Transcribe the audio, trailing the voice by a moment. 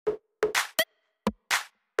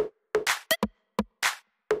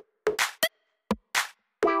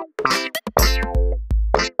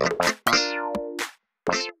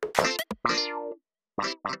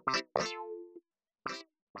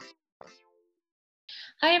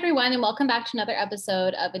Hi, everyone, and welcome back to another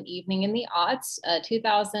episode of An Evening in the Aughts,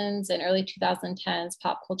 2000s and early 2010s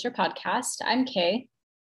pop culture podcast. I'm Kay.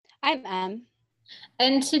 I'm Em.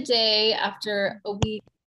 And today, after a week,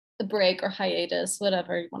 a break or hiatus,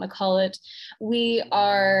 whatever you want to call it, we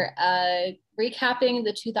are recapping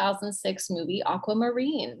the 2006 movie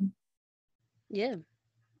Aquamarine. Yeah.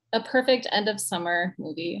 A perfect end of summer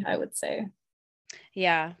movie, I would say.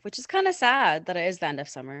 Yeah, which is kind of sad that it is the end of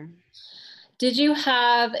summer. Did you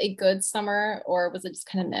have a good summer or was it just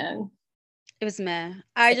kind of meh? It was meh.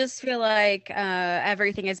 I just feel like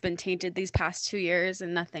everything has been tainted these past 2 years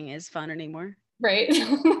and nothing is fun anymore. Right.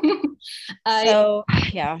 So,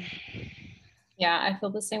 yeah. Yeah, I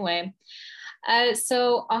feel the same way.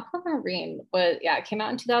 So Aquamarine it came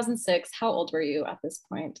out in 2006. How old were you at this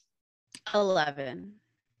point? 11.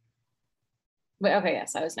 But okay,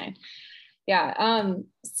 yes, I was 9. Yeah.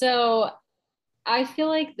 So I feel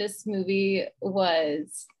like this movie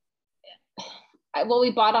was we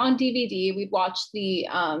bought it on DVD. We'd watch the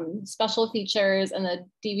special features and the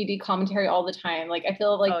DVD commentary all the time. Like I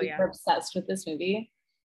feel like we were obsessed with this movie.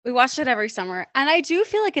 We watched it every summer. And I do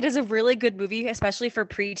feel like it is a really good movie, especially for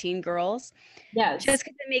preteen girls. Yes. Just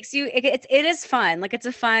because it makes you, it is fun. Like it's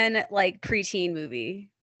a fun, like preteen movie,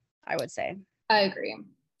 I would say. I agree.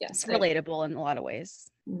 It's Yes. relatable in a lot of ways.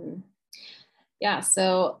 Mm-hmm. Yeah.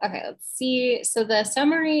 So, okay, let's see. So the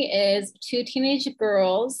summary is 2 teenage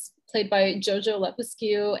girls played by Jojo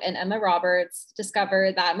Lepuscu and Emma Roberts,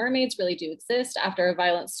 discover that mermaids really do exist after a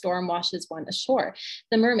violent storm washes one ashore.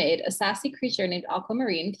 The mermaid, a sassy creature named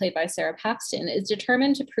Aquamarine, played by Sarah Paxton, is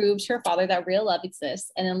determined to prove to her father that real love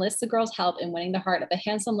exists and enlists the girl's help in winning the heart of a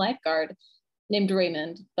handsome lifeguard named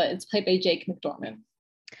Raymond, but it's played by Jake McDormand.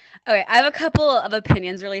 Okay, I have a couple of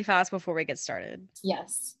opinions really fast before we get started.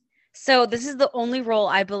 Yes. So this is the only role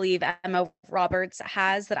I believe Emma Roberts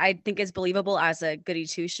has that I think is believable as a goody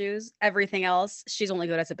two shoes. Everything else, she's only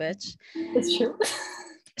good as a bitch. It's true.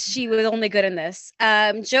 She was only good in this.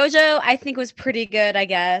 Jojo, I think was pretty good, I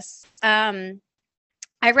guess. I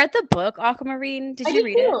read the book Aquamarine. Did you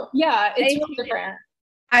read it? Yeah, it's really different.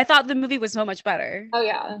 I thought the movie was so much better. Oh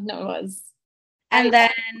yeah, no, it was. And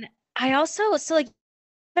then I also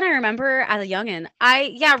then I remember as a youngin,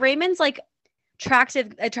 Raymond's like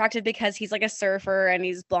attractive because he's like a surfer and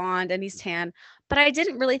he's blonde and he's tan, but I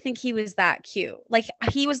didn't really think he was that cute. Like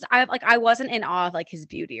I wasn't in awe of like his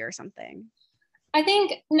beauty or something.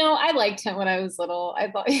 I liked him when I was little. I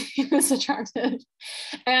thought he was attractive.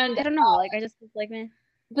 And I don't know, I just was like, man.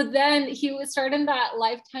 But then he was starred in that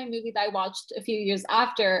Lifetime movie that I watched a few years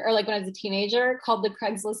after, or like when I was a teenager, called The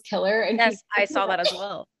Craigslist Killer. And yes, I saw that as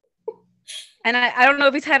well. And I don't know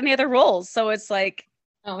if he's had any other roles, so it's like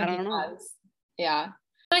I don't know. Yeah.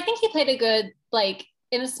 But I think he played a good, like,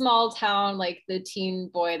 in a small town, like the teen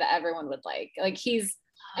boy that everyone would like. Like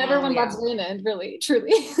everyone loves Raymond, really,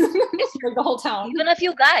 truly. Like the whole town. Even a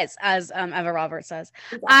few guys, as Emma Roberts says.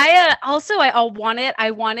 Exactly. I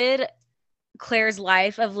wanted Claire's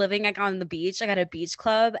life of living like on the beach, like at a beach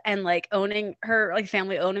club, and like owning her like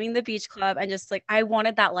family owning the beach club, and just like I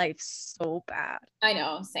wanted that life so bad. I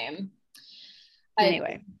know, same.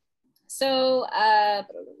 Anyway. So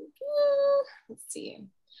let's see.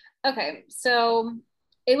 Okay, so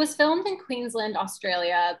it was filmed in Queensland,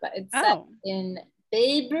 Australia, but it's set in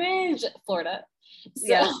Bay Bridge, Florida. So,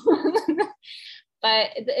 yeah. But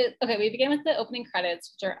we begin with the opening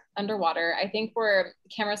credits, which are underwater. I think where the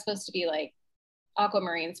camera's supposed to be like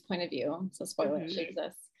Aquamarine's point of view. So spoiler, she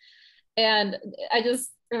exists. And I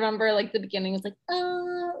just remember like the beginning was like,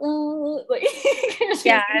 like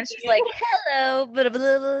yeah, and she's like, hello, blah,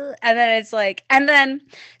 blah, blah. And then it's like, and then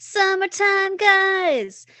summertime,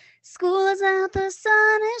 guys, school is out, the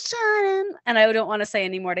sun is shining. And I don't want to say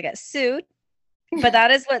anymore to get sued, but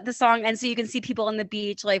that is what the song. And so you can see people on the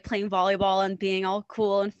beach like playing volleyball and being all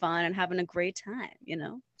cool and fun and having a great time, you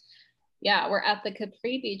know? Yeah, we're at the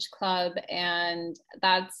Capri Beach Club, and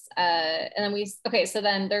that's and then so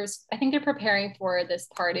then there's, I think they're preparing for this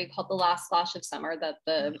party called the Last Splash of Summer that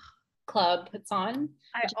the club puts on.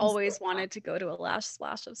 I always wanted to go to a last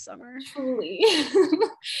splash of summer. Truly.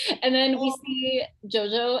 And then we see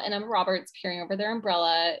Jojo and Emma Roberts peering over their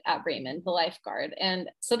umbrella at Raymond, the lifeguard.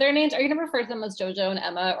 And so their names, are you gonna refer to them as Jojo and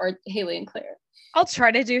Emma or Haley and Claire? I'll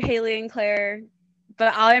try to do Haley and Claire,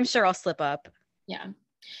 but I'm sure I'll slip up. Yeah.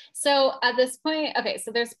 So at this point, okay,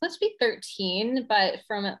 so they're supposed to be 13, but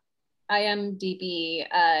from IMDb,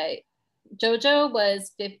 Jojo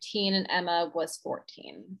was 15 and Emma was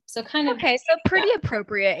 14. So kind of okay, so pretty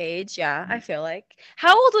appropriate age, yeah, I feel like.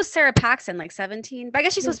 How old was Sarah Paxton? Like 17? But I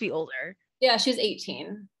guess she's supposed to be older. Yeah, she's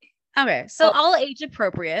 18. Okay, so all age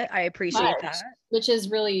appropriate. I appreciate that. Which is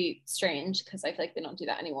really strange because I feel like they don't do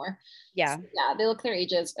that anymore. Yeah. So, yeah, they look their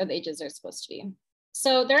ages, or the ages they're supposed to be.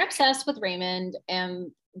 So they're obsessed with Raymond,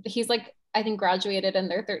 and he's like, I think graduated and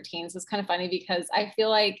they're 13. So it's kind of funny because I feel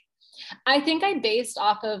like I think I based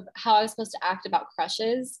off of how I was supposed to act about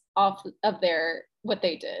crushes off of what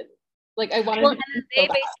they did. Like I wanted to they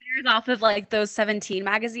base theirs off of like those 17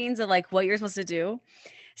 magazines of like what you're supposed to do.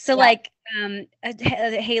 So like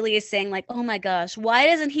Haley is saying like, oh my gosh, why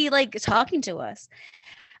isn't he like talking to us?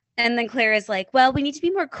 And then Claire is like, well, we need to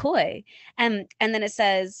be more coy. And then it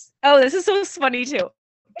says, oh, this is so funny too.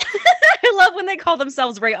 I love when they call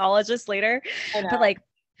themselves rayologists later. But like,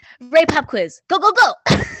 Ray pop quiz, go, go, go.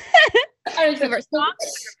 Favorite song,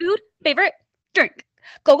 food, favorite drink,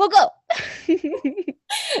 go, go, go.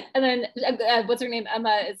 And then what's her name?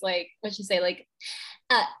 Emma is like, what'd she say? Like,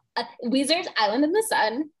 Weezer's Island in the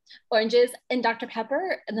Sun, oranges, and Dr.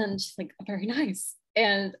 Pepper. And then she's like, very nice.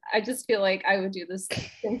 And I just feel like I would do this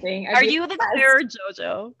same thing. Are you the Claire or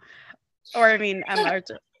JoJo? Or I mean, Emma or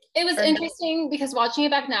JoJo? It was interesting because watching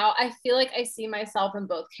it back now, I feel like I see myself in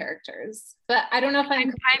both characters, but I don't know if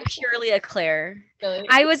I'm purely a Claire. Really?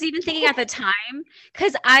 I was even thinking at the time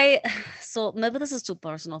because so maybe this is too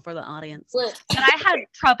personal for the audience, but I had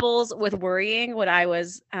troubles with worrying when I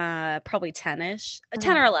was probably 10ish,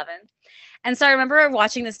 10 or 11. And so I remember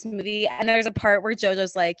watching this movie and there's a part where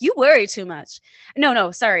JoJo's like, you worry too much.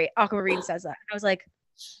 No, sorry. Aquamarine says that. I was like,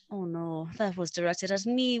 oh no, that was directed at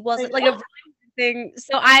me. Wasn't like a thing.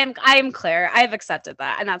 So I'm Claire. I've accepted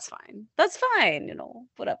that and that's fine. That's fine,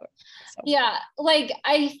 whatever. So. Yeah, like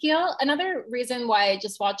I feel another reason why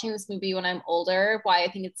just watching this movie when I'm older, why I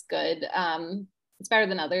think it's good, it's better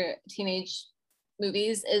than other teenage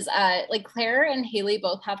movies, is like Claire and Haley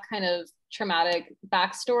both have kind of traumatic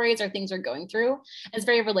backstories or things they're going through. It's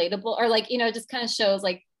very relatable, or like, it just kind of shows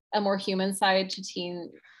like a more human side to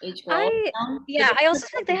teenage girls. I also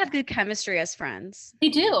think they have good chemistry as friends. They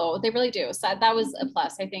do. They really do. So that was a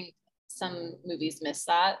plus. I think some movies miss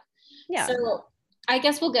that. Yeah. So I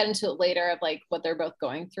guess we'll get into it later of like what they're both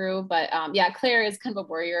going through. But Claire is kind of a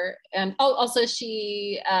warrior. And also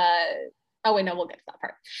she, we'll get to that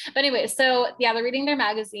part. But anyway, so they're reading their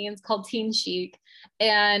magazines called Teen Chic,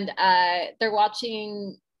 and they're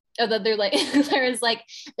watching. They're like, Claire's like,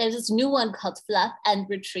 there's this new one called Fluff and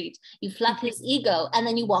Retreat. You fluff his ego and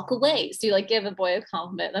then you walk away. So you like give a boy a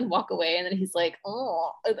compliment and then walk away, and then he's like,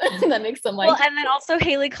 oh, and that makes them like. Well, and then also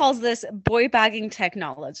Haley calls this boy bagging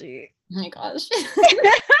technology. Oh my gosh.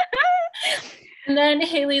 And then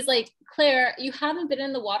Haley's like, Claire, you haven't been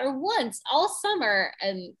in the water once all summer,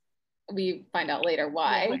 and we find out later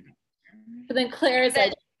why. But then Claire's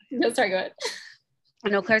like, no, sorry, go ahead. I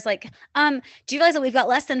know Claire's like, do you realize that we've got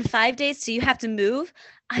less than 5 days so you have to move?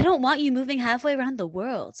 I don't want you moving halfway around the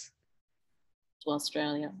world. To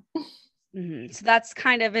Australia. Mm-hmm. So that's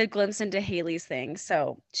kind of a glimpse into Haley's thing.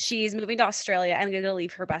 So she's moving to Australia and going to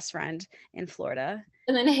leave her best friend in Florida.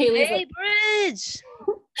 And then Haley's like, Bridge.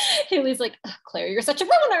 Haley's like, Claire, you're such a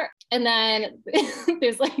ruiner. And then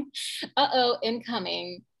there's like,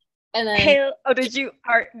 incoming. And then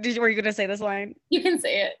were you gonna say this line? You can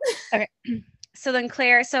say it. Okay. So then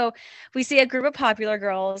Claire, we see a group of popular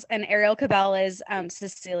girls, and Ariel Cabell is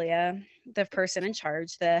Cecilia, the person in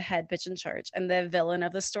charge, the head bitch in charge, and the villain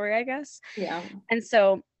of the story, I guess. Yeah. And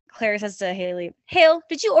so Claire says to Haley, Hale,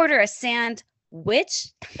 did you order a sandwich?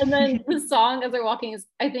 And then the song as they're walking is,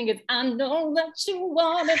 I think it's, I know that you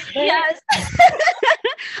want it. Yes.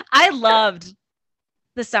 I loved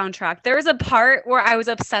the soundtrack. There was a part where I was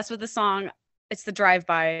obsessed with the song. It's the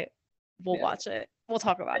drive-by. We'll watch it. We'll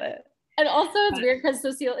talk about it. And also it's weird because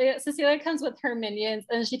Cecilia comes with her minions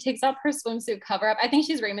and she takes off her swimsuit cover up. I think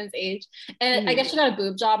she's Raymond's age. And I guess she got a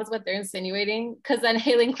boob job is what they're insinuating. Because then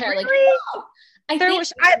Haley and Claire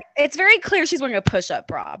it's very clear she's wearing a push-up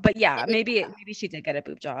bra. But yeah, maybe she did get a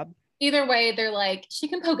boob job. Either way, they're like, she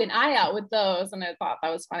can poke an eye out with those. And I thought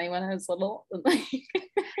that was funny when I was little.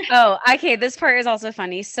 Oh, okay. This part is also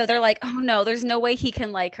funny. So they're like, oh no, there's no way he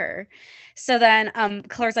can like her. So then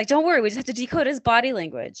Claire's like, don't worry, we just have to decode his body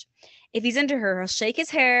language. If he's into her, he'll shake his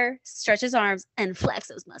hair, stretch his arms, and flex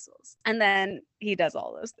those muscles. And then he does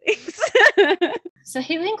all those things. So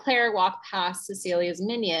Haley and Claire walk past Cecilia's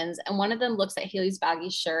minions, and one of them looks at Haley's baggy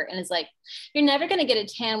shirt and is like, you're never going to get a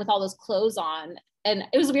tan with all those clothes on. And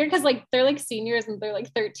it was weird because like they're like seniors and they're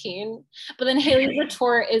like 13. But then Haley's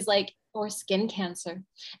retort is like, or skin cancer.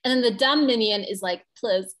 And then the dumb minion is like,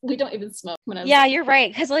 please, we don't even smoke. Yeah, you're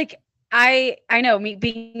right. Because like, I know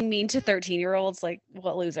being mean to 13-year-olds, like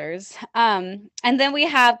what losers. And then we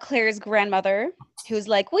have Claire's grandmother who's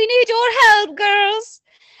like, we need your help, girls.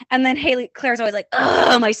 And then Claire's always like,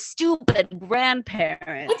 oh, my stupid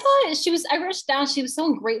grandparents. I wrote down, she was so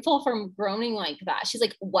ungrateful for groaning like that. She's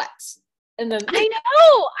like, what? And then I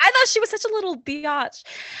know. I thought she was such a little biatch.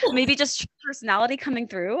 Maybe just personality coming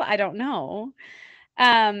through. I don't know.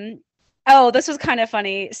 Oh, this was kind of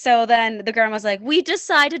funny. So then the grandma's like, we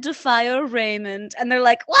decided to fire Raymond. And they're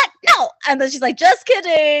like, what? No. And then she's like, just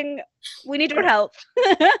kidding. We need your help.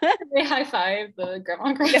 They high five the grandma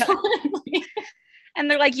and grandpa. Yeah. And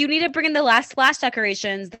they're like, you need to bring in the last splash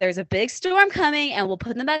decorations. There's a big storm coming and we'll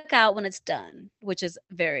put them back out when it's done, which is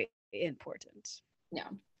very important. Yeah.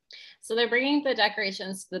 So they're bringing the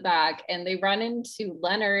decorations to the back and they run into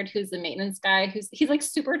Leonard, who's the maintenance guy, he's like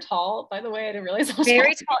super tall, by the way. I didn't realize how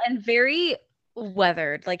very tall and very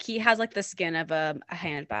weathered. Like he has like the skin of a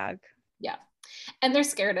handbag. Yeah. And they're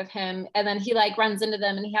scared of him. And then he like runs into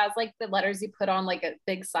them and he has like the letters you put on like a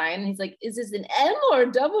big sign. And he's like, is this an M or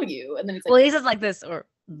a W? And then he's like, well, he says like this or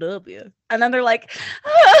W. And then they're like,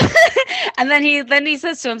 ah! And then he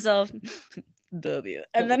says to himself, W.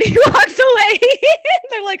 And then he walks away.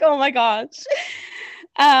 They're like, oh my gosh.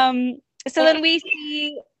 So then we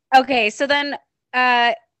see, okay, so then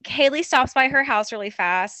Haley stops by her house really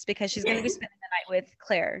fast because she's going to be spending the night with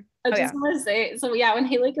Claire. I just want to say, so yeah, when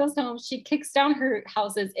Haley goes home, she kicks down her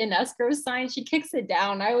house's in escrow sign. She kicks it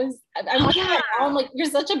down. I'm like, you're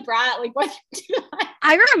such a brat. Like, why did you do that?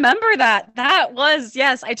 I remember that. That was,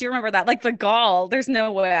 yes, I do remember that. Like the gall. There's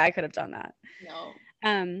no way I could have done that. No.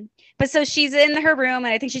 But so she's in her room and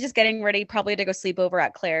I think she's just getting ready probably to go sleep over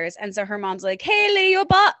at Claire's. And so her mom's like, Haley,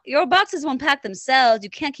 your boxes won't pack themselves. You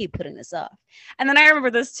can't keep putting this off. And then I remember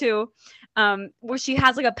this too, where she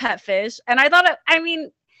has like a pet fish. And I thought,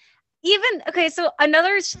 so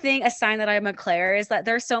another thing, a sign that I'm a Claire is that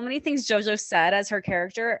there's so many things JoJo said as her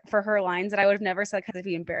character for her lines that I would have never said because I'd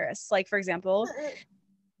be embarrassed. Like, for example,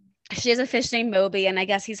 she has a fish named Moby, and I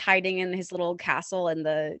guess he's hiding in his little castle in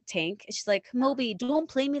the tank. She's like, Moby, don't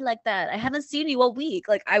play me like that. I haven't seen you all week.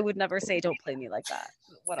 Like, I would never say, don't play me like that.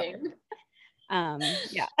 Whatever.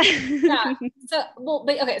 Yeah. Yeah. So,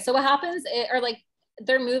 so what happens,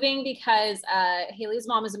 they're moving because Haley's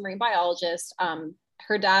mom is a marine biologist.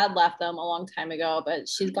 Her dad left them a long time ago, but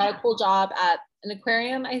she's got a cool job at an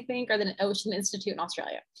aquarium, I think, or the Ocean Institute in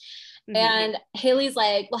Australia. Mm-hmm. And Haley's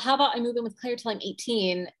like, well, how about I move in with Claire till I'm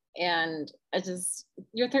 18? And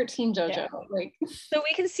you're 13, JoJo. Yeah. Like, so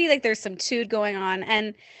we can see like there's some tood going on,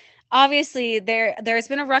 and obviously there's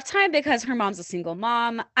been a rough time because her mom's a single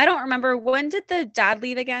mom. I don't remember, when did the dad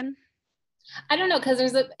leave again? I don't know, because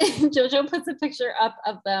there's JoJo puts a picture up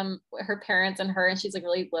of them, her parents and her, and she's like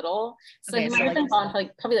really little. So he might have been gone for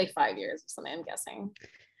like probably like 5 years or something, I'm guessing.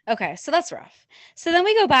 Okay, so that's rough. So then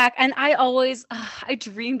we go back, and I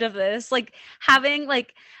dreamed of this, like having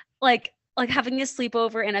having a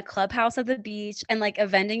sleepover in a clubhouse at the beach and like a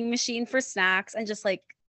vending machine for snacks, and just like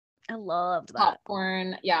I loved that.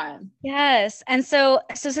 Popcorn, yeah. Yes. And so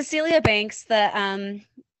Cecilia Banks, the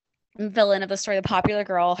villain of the story, the popular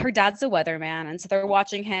girl, her dad's a weatherman, and so they're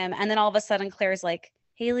watching him, and then all of a sudden Claire's like,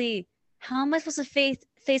 Haley, how am I supposed to face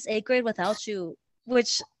 8th grade without you?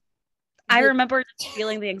 Which I remember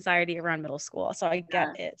feeling the anxiety around middle school, so I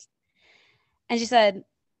get it. And she said,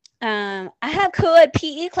 I have co-ed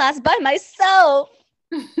PE class by myself.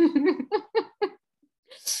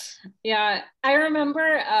 Yeah, I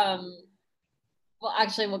remember, well,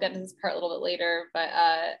 actually we'll get to this part a little bit later, but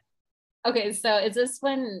okay, so is this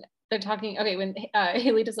when they're talking, when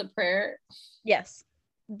Haley does a prayer? Yes.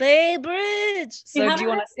 Bay Bridge. So do you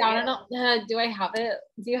want to say it? Do I have it?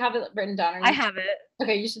 Do you have it written down? I have it.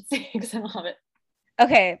 Okay, you should say it because I don't have it.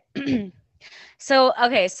 Okay. So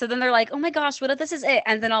then they're like, oh my gosh, what if this is it?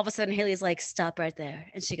 And then all of a sudden Haley's like, stop right there.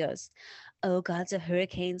 And she goes, oh gods of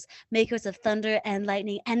hurricanes, makers of thunder and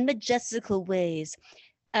lightning and majestical ways,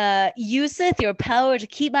 useth your power to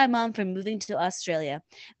keep my mom from moving to Australia,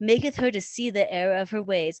 maketh her to see the error of her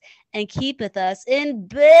ways, and keepeth us in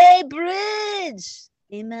Bay Bridge.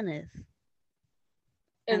 Ameneth.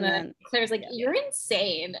 And then Claire's like, you're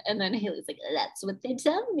insane. And then Haley's like, that's what they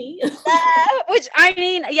tell me. Which, I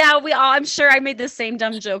mean, yeah, I'm sure I made the same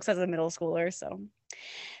dumb jokes as a middle schooler. So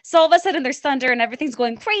all of a sudden there's thunder and everything's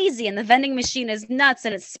going crazy, and the vending machine is nuts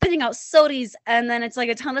and it's spitting out sodies, and then it's like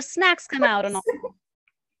a ton of snacks come out and all.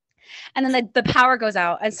 And then the power goes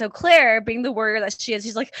out. And so Claire, being the warrior that she is,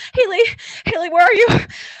 she's like, Haley, where are you?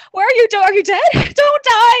 Where are you? Are you dead? Don't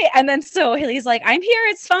die. And then so Haley's like, I'm here.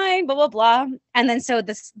 It's fine. Blah, blah, blah. And then so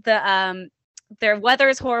their weather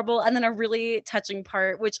is horrible. And then a really touching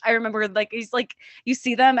part, which I remember, like, he's like, you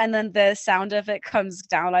see them, and then the sound of it comes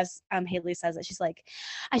down as Haley says it. She's like,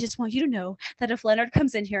 I just want you to know that if Leonard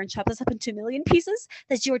comes in here and chops us up into a million pieces,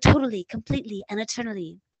 that you are totally, completely, and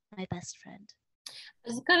eternally my best friend. I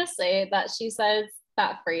was gonna say that she says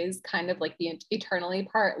that phrase kind of like the eternally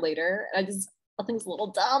part later. I think it's a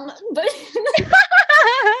little dumb, but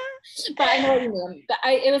but I know what you mean.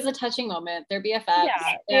 It was a touching moment. They're BFFs.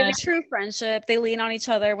 Yeah, they have a true friendship. They lean on each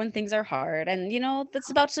other when things are hard, and that's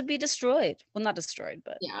about to be destroyed. Well, not destroyed,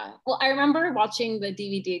 but yeah. Well, I remember watching the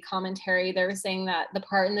DVD commentary. They were saying that the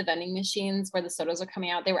part in the vending machines where the sodas are coming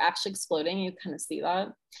out, they were actually exploding. You kind of see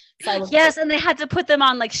that. So yes, and they had to put them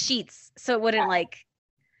on like sheets so it wouldn't like.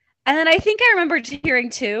 And then I think I remember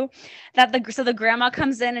hearing too that the grandma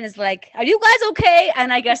comes in and is like, "Are you guys okay?"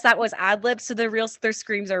 And I guess that was ad lib, so their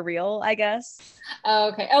screams are real, I guess. Oh,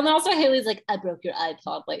 okay. And also Haley's like, "I broke your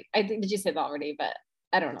iPod." Like, I think did you say that already? But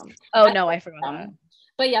I don't know. Oh no, I forgot that.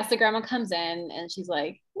 But yes, the grandma comes in and she's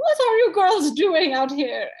like, "What are you girls doing out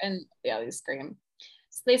here?" And yeah, they scream.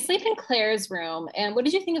 So they sleep in Claire's room. And what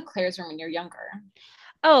did you think of Claire's room when you're younger?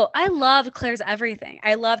 Oh, I loved Claire's everything.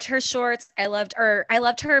 I loved her shorts. I loved her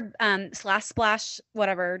slash splash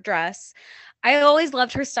whatever dress. I always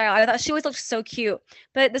loved her style. I thought she always looked so cute.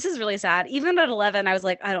 But this is really sad. Even at 11, I was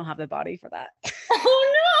like, I don't have the body for that.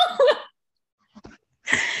 Oh no.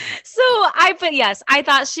 But yes, I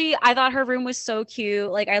thought her room was so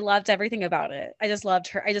cute. Like I loved everything about it. I just loved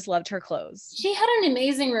her clothes. She had an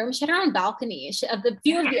amazing room. She had her own balcony of the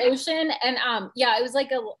view of the ocean. And yeah, it was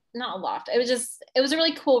like not a loft. It was a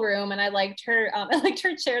really cool room. And I liked her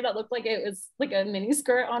chair that looked like it was like a mini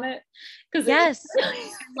skirt on it. Yes.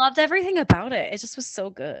 I loved everything about it. It just was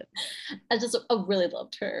so good. I really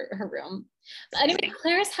loved her room. But anyway,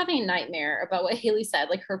 Claire's having a nightmare about what Haley said,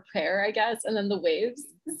 like her prayer, I guess, and then the waves.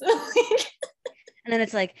 So, and then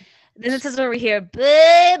it's like, then it says over here,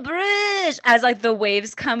 bridge, as like the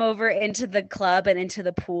waves come over into the club and into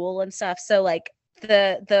the pool and stuff. So like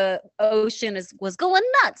the ocean was going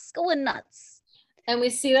nuts. And we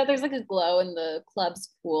see that there's like a glow in the club's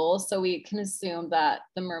pool, so we can assume that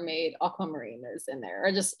the mermaid Aquamarine is in there,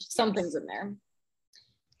 or just something's in there.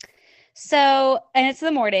 So, and it's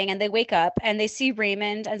the morning and they wake up and they see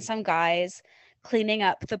Raymond and some guys cleaning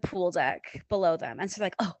up the pool deck below them. And so they're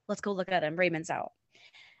like, oh, let's go look at him. Raymond's out.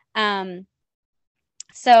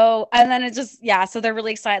 So, and then it just, yeah. So they're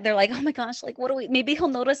really excited. They're like, oh my gosh, like, maybe he'll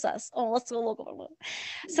notice us. Oh, let's go look.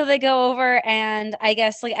 So they go over and I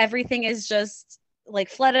guess like everything is just like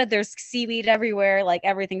flooded. There's seaweed everywhere. Like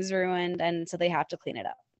everything's ruined. And so they have to clean it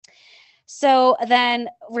up. So then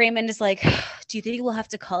Raymond is like, do you think we'll have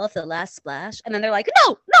to call off the last splash? And then they're like,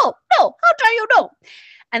 no, how dare you know?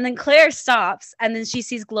 And then Claire stops and then she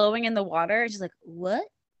sees glowing in the water. And she's like, what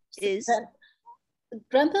is...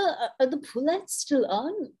 Grandpa, are the pool lights still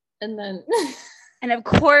on? And then... and of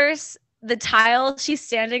course, the tile she's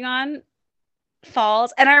standing on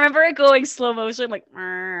falls. And I remember it going slow motion, like,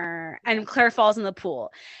 and Claire falls in the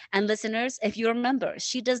pool. And listeners, if you remember,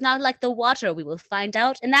 she does not like the water. We will find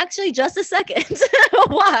out in actually just a second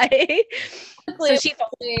why. So she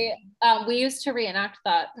falls. We used to reenact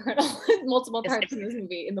that multiple parts in this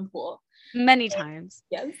movie in the pool. Many times.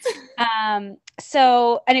 Yes.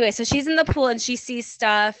 So anyway, so she's in the pool and she sees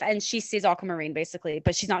stuff and she sees Aquamarine basically,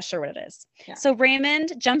 but she's not sure what it is. Yeah. So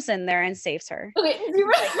Raymond jumps in there and saves her. Okay, you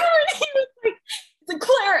remember he was like,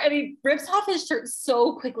 Claire, and he rips off his shirt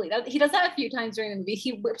so quickly. He does that a few times during the movie.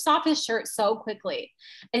 He rips off his shirt so quickly,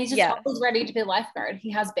 and he's just always ready to be a lifeguard. He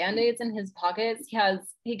has band-aids in his pockets.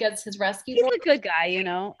 He gets his rescue. He's a good guy, you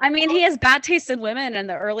know. I mean, he has bad taste in women in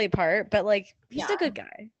the early part, but like he's a good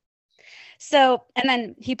guy. So, and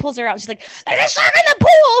then he pulls her out. And she's like, there's a shark in the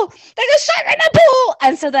pool. There's a shark in the pool.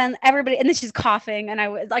 And so then everybody, and then she's coughing. And I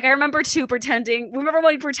remember too remember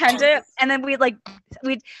when we pretended and then we'd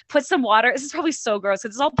put some water. This is probably so gross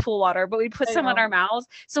because it's all pool water, but we'd put some in our mouths.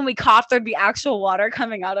 So when we coughed, there'd be actual water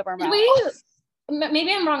coming out of our mouth.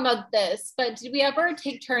 Maybe I'm wrong about this, but did we ever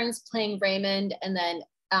take turns playing Raymond and then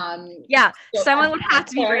someone would have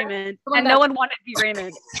to be Raymond and no one wanted to be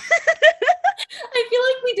Raymond. I feel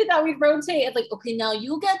like we did that. We'd rotate. It's like, okay, now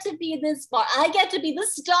you get to be this star. I get to be the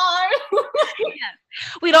star.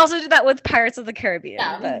 We'd also do that with Pirates of the Caribbean,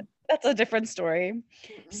 but that's a different story.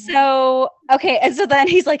 So, okay. And so then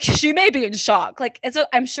he's like, she may be in shock. Like,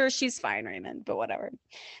 I'm sure she's fine, Raymond, but whatever.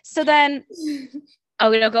 So then,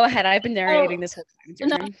 go ahead. I've been narrating this whole time.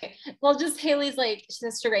 No, okay. Well, just Haley's like, she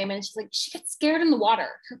says to Raymond, she's like, she gets scared in the water.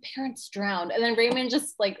 Her parents drowned. And then Raymond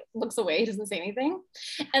just like looks away. He doesn't say anything.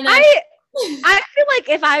 And then I feel like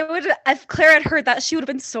if Claire had heard that, she would have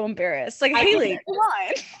been so embarrassed. Like, Haley, come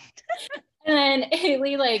on. And then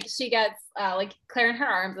Haley, like, she gets like Claire in her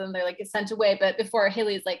arms and they're like sent away. But before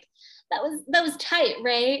Haley's like, that was tight,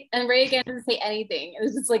 Ray. And Ray again didn't say anything. It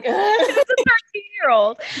was just like, It's a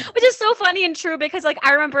 13-year-old, which is so funny and true because like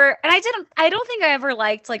I remember, and I don't think I ever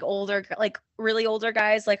liked like older, like really older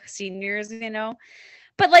guys, like seniors, you know.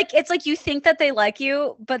 But like it's like you think that they like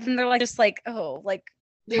you, but then they're like just like, oh, like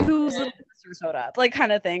whose little sister showed up, like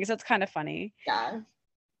kind of thing. So it's kind of funny. Yeah.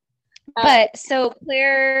 But so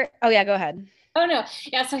Claire, oh yeah, go ahead. Oh no.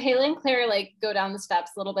 Yeah. So Haley and Claire like go down the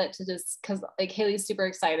steps a little bit to just because like Haley's super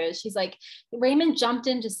excited. She's like, Raymond jumped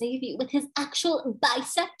in to save you with his actual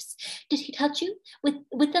biceps. Did he touch you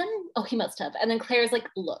with them? Oh, he must have. And then Claire's like,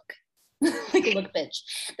 look. Like, look, bitch.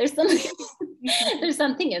 There's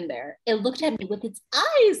something in there. It looked at me with its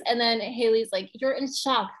eyes. And then Haley's like, you're in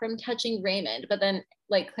shock from touching Raymond. But then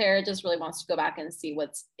like Claire just really wants to go back and see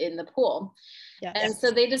what's in the pool. Yes. And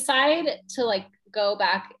so they decide to like go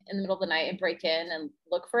back in the middle of the night and break in and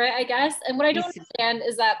look for it, I guess. And what I don't understand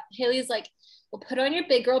is that Haley's like, well, put on your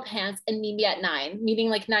big girl pants and meet me at 9, meaning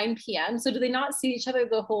like 9 p.m. So do they not see each other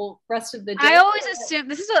the whole rest of the day? I always assume,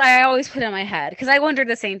 this is what I always put in my head, because I wondered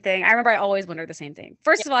the same thing. I remember I always wondered the same thing.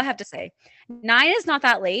 First of all, I have to say, 9 is not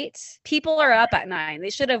that late. People are up at 9. They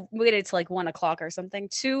should have waited till like 1 o'clock or something,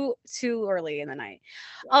 too early in the night.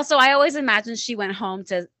 Yeah. Also, I always imagined she went home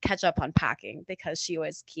to catch up on packing because she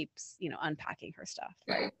always keeps, unpacking her stuff.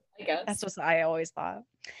 Right. I guess. That's what I always thought.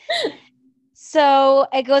 So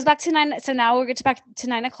it goes back to 9. So now we'll get back to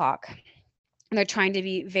 9 o'clock. And they're trying to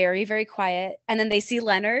be very, very quiet. And then they see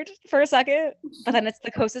Leonard for a second, but then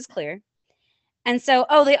the coast is clear. And so,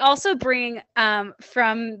 they also bring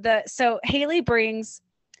so Haley brings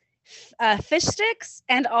fish sticks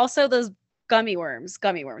and also those gummy worms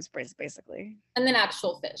basically. And then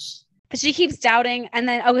actual fish. But she keeps doubting. And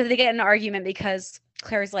then, they get in an argument because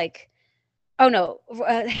Claire's like, oh no,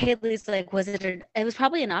 Haley's like, it was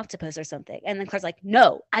probably an octopus or something. And then Claire's like,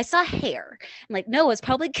 no, I saw hair. I'm like, no, it's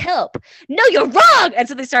probably kelp. No, you're wrong. And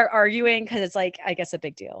so they start arguing because it's like, I guess, a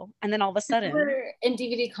big deal. And then all of a sudden. In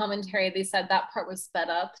DVD commentary, they said that part was sped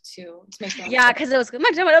up to make them. Yeah, because it was,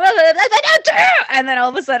 and then all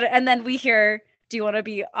of a sudden, and then we hear, do you want to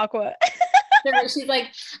be Aqua? She's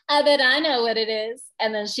like, I bet I know what it is.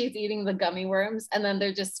 And then she's eating the gummy worms. And then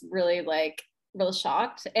they're just really like, real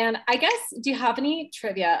shocked. And I guess, do you have any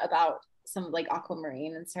trivia about some like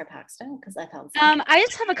Aquamarine and Sarah Paxton? Because I found some. I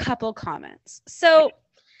just have a couple comments. So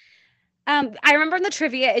I remember in the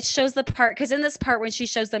trivia it shows the part, because in this part when she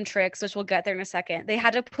shows them tricks, which we'll get there in a second, they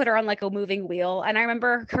had to put her on like a moving wheel, and I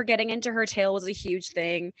remember her getting into her tail was a huge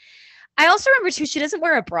thing. I also remember too, she doesn't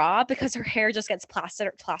wear a bra because her hair just gets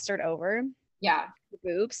plastered over. Yeah. The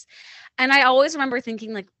boobs. And I always remember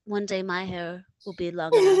thinking like, one day my hair will be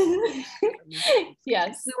long enough.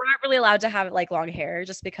 Yes. We weren't really allowed to have like long hair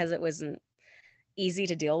just because it wasn't easy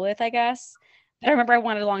to deal with, I guess. But I remember I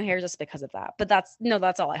wanted long hair just because of that. But that's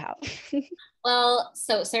all I have. Well,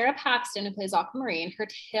 so Sarah Paxton, who plays Aquamarine, her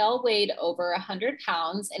tail weighed over 100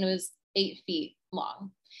 pounds and it was 8 feet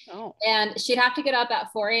long. Oh. And she'd have to get up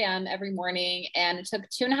at 4 a.m. every morning, and it took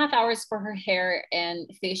 2.5 hours for her hair and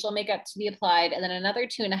facial makeup to be applied, and then another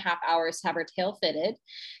 2.5 hours to have her tail fitted.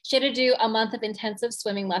 She had to do a month of intensive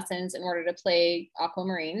swimming lessons in order to play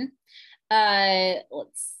Aquamarine.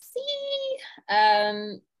 Let's see.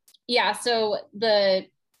 Yeah, so it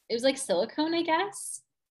was like silicone, I guess,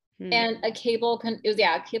 and a cable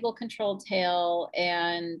controlled tail,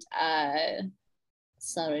 and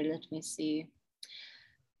sorry, let me see.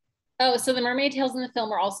 Oh, so the mermaid tails in the film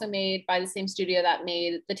were also made by the same studio that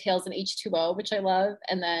made the tails in H2O, which I love,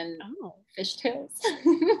 and then fish tails.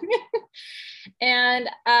 And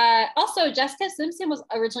also, Jessica Simpson was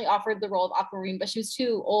originally offered the role of Aquamarine, but she was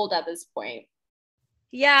too old at this point.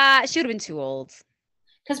 Yeah, she would have been too old.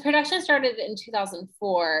 Because production started in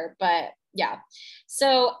 2004, but yeah.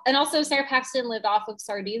 So, and also Sarah Paxton lived off of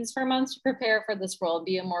sardines for months to prepare for this role and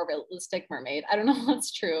be a more realistic mermaid. I don't know if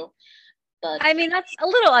that's true. But I mean, that's a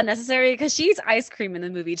little unnecessary because she eats ice cream in the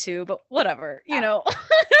movie too, but whatever,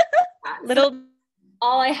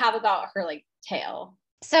 all I have about her like tail.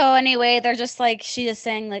 So anyway, they're just like, she is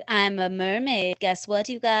saying like, I'm a mermaid. Guess what,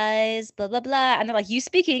 you guys? Blah, blah, blah. And they're like, you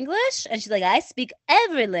speak English? And she's like, I speak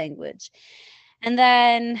every language. And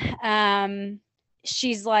then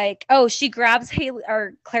she's like, she grabs Haley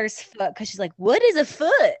or Claire's foot because she's like, what is a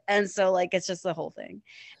foot? And so like it's just the whole thing.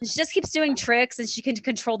 And she just keeps doing tricks, and she can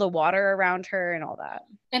control the water around her and all that.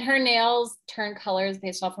 And her nails turn colors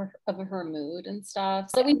based off of her mood and stuff.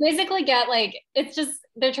 So we basically get like, it's just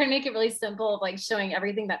they're trying to make it really simple, like showing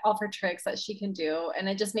everything that all her tricks that she can do, and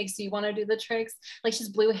it just makes you want to do the tricks. Like she's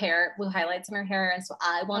blue hair, blue highlights in her hair, and so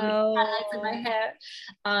I want highlights in my hair.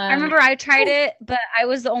 I remember I tried it, but I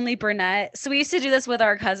was the only brunette. So we used to do this with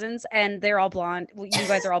our cousins, and they're all blonde. You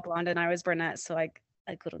guys are all blonde, and I was brunette, so I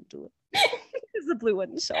couldn't do it because the blue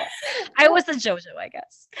wouldn't show up. I was the JoJo, I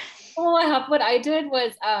guess. Well, what I did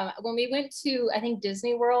was when we went to, I think,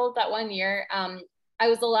 Disney World that one year, I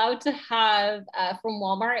was allowed to have from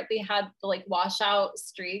Walmart, they had the like washout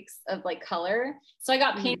streaks of like color. So I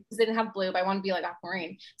got pink because they didn't have blue, but I wanted to be like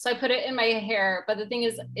Aquamarine. So I put it in my hair, but the thing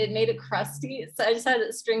is it made it crusty. So I just had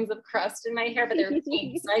strings of crust in my hair, but they were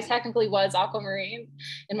pink. So I technically was Aquamarine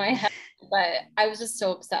in my head, but I was just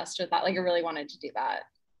so obsessed with that. Like I really wanted to do that.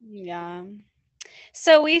 Yeah.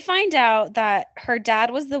 So we find out that her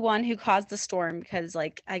dad was the one who caused the storm because,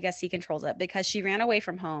 like, I guess he controls it because she ran away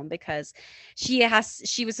from home because she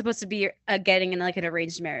was supposed to be getting in like an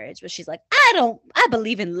arranged marriage, but she's like, I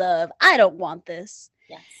believe in love. I don't want this.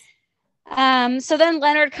 Yes. So then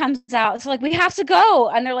Leonard comes out. So like, we have to go.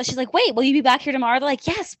 And she's like, wait, will you be back here tomorrow? They're like,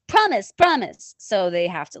 yes, promise. So they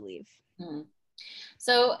have to leave. Mm-hmm.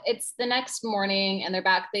 So it's the next morning and they're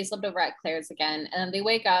back. They slept over at Claire's again and they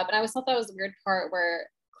wake up. And I always thought that was a weird part where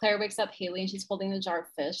Claire wakes up Haley and she's holding the jar of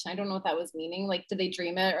fish. I don't know what that was meaning. Like, did they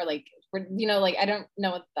dream it or like, like, I don't know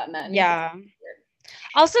what that meant. Yeah.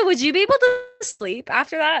 Also, would you be able to sleep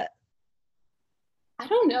after that? I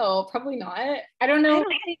don't know. Probably not. I don't know. I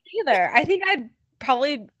don't think either. I think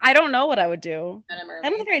I don't know what I would do. I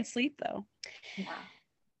don't think I'd sleep though. Yeah.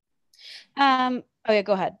 Oh yeah,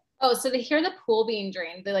 go ahead. Oh, so they hear the pool being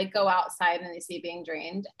drained. They like go outside and they see it being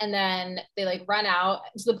drained. And then they like run out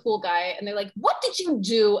to the pool guy and they're like, what did you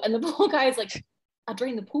do? And the pool guy is like, I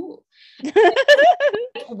drained the pool.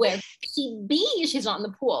 Where she be? She's not in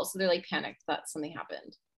the pool. So they're like panicked that something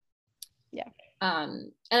happened. Yeah.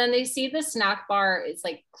 And then they see the snack bar is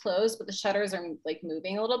like closed, but the shutters are like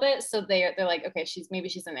moving a little bit. So they're like, okay, maybe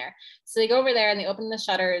she's in there. So they go over there and they open the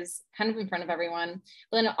shutters kind of in front of everyone.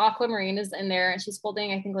 But then Aquamarine is in there and she's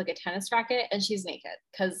holding, I think, like a tennis racket and she's naked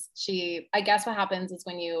because I guess what happens is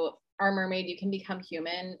when you are a mermaid, you can become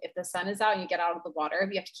human if the sun is out and you get out of the water.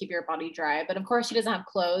 You have to keep your body dry. But of course, she doesn't have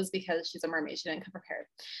clothes because she's a mermaid. She didn't come prepared.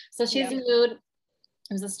 So she's nude.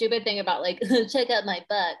 It was a stupid thing about like, check out my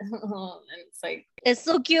butt. And it's like, it's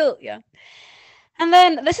so cute. Yeah. And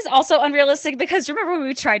then this is also unrealistic because remember when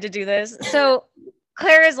we tried to do this? So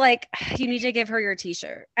Claire is like, you need to give her your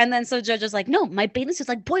t-shirt. And then so JoJo's like, no, my bathing suit's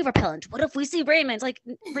like boy repellent. What if we see Raymond? It's like,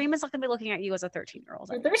 Raymond's not gonna be looking at you as a 13-year-old.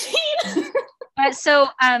 You're 13. But so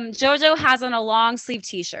JoJo has on a long sleeve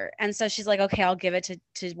t-shirt. And so she's like, okay, I'll give it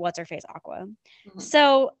to what's her face, Aqua. Mm-hmm.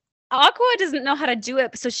 So Aqua doesn't know how to do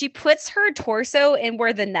it. So she puts her torso in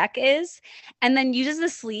where the neck is and then uses the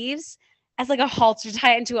sleeves as like a halter,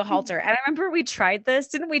 tie it into a halter. And I remember we tried this.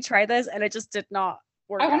 Didn't we try this? And it just did not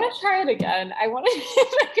work. I want to try it again. I want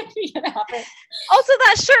to happen. Also,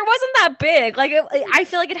 that shirt wasn't that big. Like, I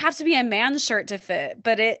feel like it'd have to be a man's shirt to fit,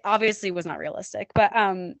 but it obviously was not realistic. But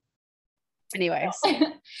anyways.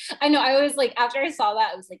 I know. I was like, after I saw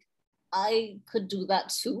that, I was like, I could do that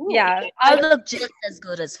too. Yeah, I look just as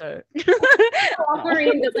good as her.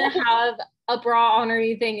 Aquamarine doesn't have a bra on or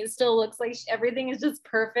anything. It still looks like everything is just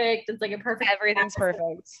perfect. It's like a perfect. Everything's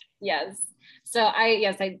perfect. Yes. So I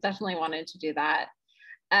definitely wanted to do that.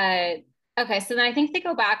 Okay, so then I think they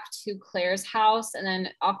go back to Claire's house, and then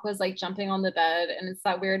Aqua's like jumping on the bed, and it's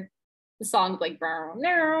that weird song like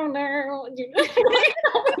no.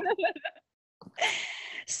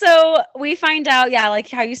 So we find out, yeah, like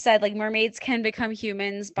how you said, like mermaids can become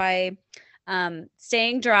humans by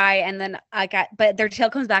staying dry, and then but their tail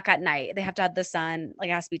comes back at night. They have to have the sun, like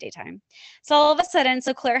it has to be daytime. So all of a sudden,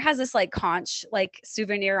 so Claire has this like conch like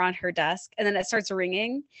souvenir on her desk, and then it starts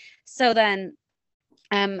ringing. So then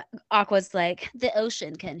Aqua's like, the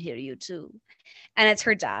ocean can hear you too. And it's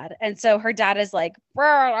her dad. And so her dad is like,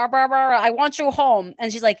 I want you home.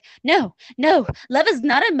 And she's like, no, love is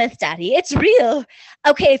not a myth, daddy. It's real.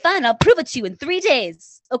 Okay, fine. I'll prove it to you in 3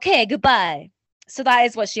 days. Okay, goodbye. So that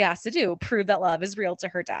is what she has to do. Prove that love is real to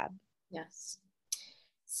her dad. Yes.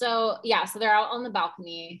 So yeah, so they're out on the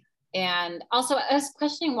balcony. And also I was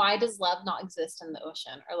questioning, why does love not exist in the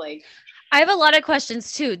ocean? Or like, I have a lot of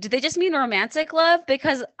questions too. Do they just mean romantic love?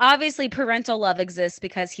 Because obviously parental love exists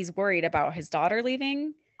because he's worried about his daughter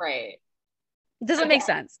leaving. Right. It doesn't make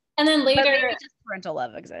sense. And then later, just parental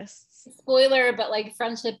love exists. Spoiler, but like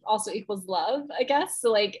friendship also equals love, I guess. So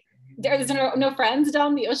like, there's no friends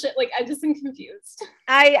down the ocean. Like, I just am confused.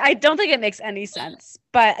 I don't think it makes any sense.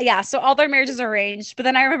 But yeah, so all their marriages are arranged. But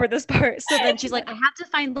then I remember this part. So then she's like, I have to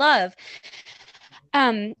find love.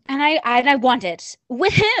 And I want it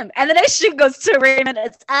with him. And then as she goes to Raymond,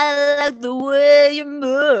 it's I like the way you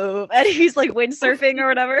move. And he's like windsurfing or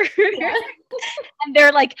whatever. Yeah. And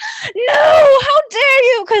they're like, no, how dare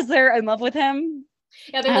you? Because they're in love with him.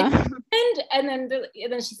 Yeah, they're like, and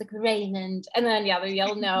then she's like, Raymond. And then, yeah, they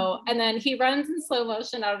yell no. And then he runs in slow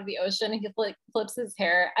motion out of the ocean and he flips his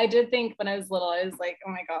hair. I did think when I was little, I was like,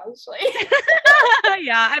 oh my gosh. Like,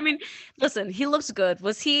 yeah, I mean, listen, he looks good.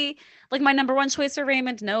 Was he like my number one choice for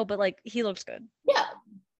Raymond? No, but like he looks good. Yeah.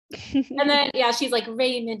 And then, yeah, she's like,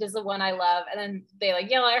 Raymond is the one I love. And then they like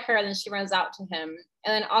yell at her and then she runs out to him.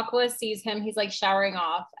 And then Aqua sees him. He's like showering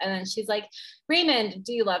off. And then she's like, Raymond,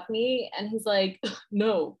 do you love me? And he's like,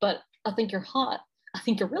 no, but I think you're hot. I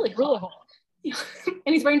think you're really hot. And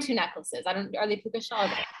he's wearing 2 necklaces. Are they puka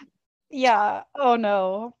shell? Yeah. Oh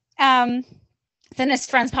no. Then his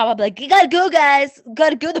friends pop up like, you gotta go, guys.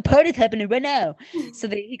 Gotta go. The party's happening right now. So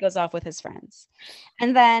he goes off with his friends.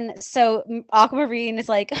 And then, so Aquamarine is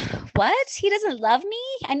like, what? He doesn't love me?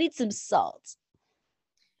 I need some salt.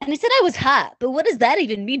 And he said I was hot. But what does that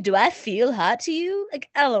even mean? Do I feel hot to you? Like,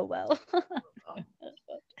 LOL.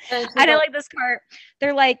 I don't like this part.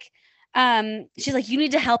 They're like, she's like, you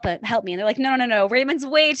need to help me. And they're like, no. Raymond's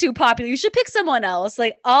way too popular. You should pick someone else.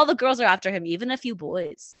 Like, all the girls are after him, even a few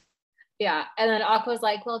boys. Yeah. And then Aqua's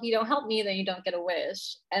like, well, if you don't help me, then you don't get a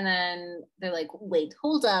wish. And then they're like, wait,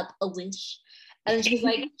 hold up, a wish. And then she's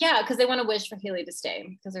like, yeah, because they want to wish for Haley to stay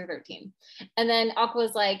because they're 13. And then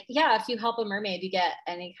Aqua's like, yeah, if you help a mermaid, you get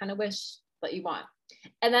any kind of wish that you want.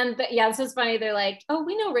 And then, yeah, this is funny. They're like, oh,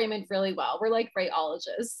 we know Raymond really well. We're like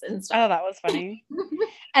rayologists and stuff. Oh, that was funny.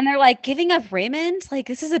 And they're like, giving up Raymond? Like,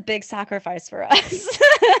 this is a big sacrifice for us.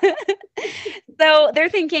 So they're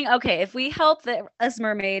thinking, okay, if we help this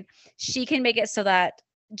mermaid, she can make it so that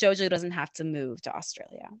JoJo doesn't have to move to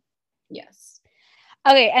Australia. Yes.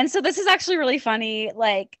 Okay, and so this is actually really funny.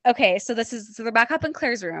 Like, okay, so they're back up in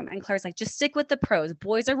Claire's room, and Claire's like, just stick with the pros.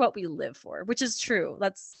 Boys are what we live for, which is true.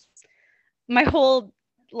 That's my whole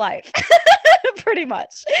life, pretty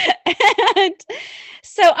much. And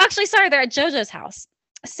so actually, sorry, they're at JoJo's house.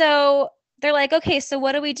 So they're like, okay, so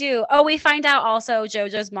what do we do? Oh, we find out also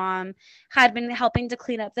JoJo's mom had been helping to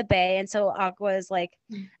clean up the bay. And so Aqua's like,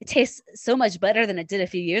 it tastes so much better than it did a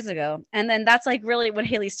few years ago. And then that's like really when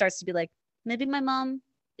Haley starts to be like, maybe my mom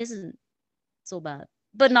isn't so bad,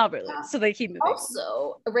 but not really. So they keep moving.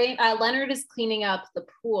 Also, Leonard is cleaning up the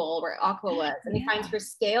pool where Aqua was, and he finds her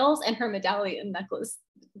scales and her medallion necklace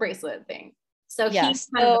bracelet thing. So he's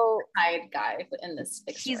kind of the side guy in this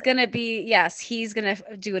fiction. He's gonna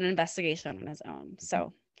do an investigation on his own.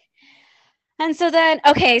 So, and so then,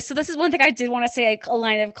 okay, so this is one thing I did want to say, like, a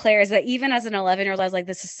line of Claire, is that even as an 11-year-old, I was like,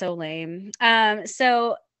 this is so lame.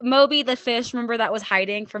 So Moby the fish, remember, that was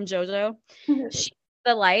hiding from JoJo? She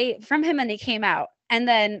the light from him and he came out. And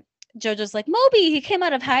then JoJo's like, Moby, he came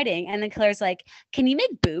out of hiding. And then Claire's like, can you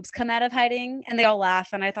make boobs come out of hiding? And they all laugh.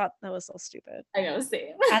 And I thought that was so stupid. I know,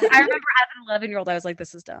 same. I remember as an 11-year-old, I was like,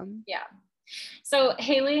 this is dumb. Yeah. So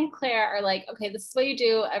Haley and Claire are like, okay, this is what you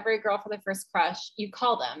do. Every girl for their first crush, you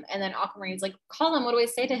call them. And then Aquamarine's like, call them. What do I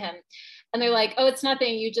say to him? And they're like, oh, it's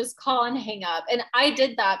nothing. You just call and hang up. And I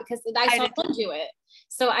did that because I saw them do it.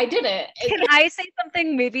 So I did it. Can I say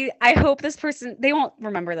something? Maybe I hope this person, they won't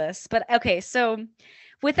remember this, but okay. So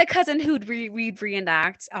with a cousin who'd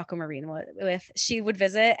reenact Aquamarine with, she would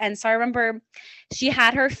visit. And so I remember she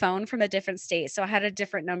had her phone from a different state. So I had a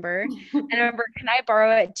different number. And I remember, can I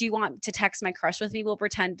borrow it? Do you want to text my crush with me? We'll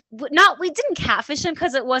pretend. We didn't catfish him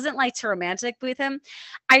because it wasn't like too romantic with him.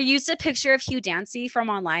 I used a picture of Hugh Dancy from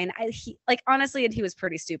online. Honestly, and he was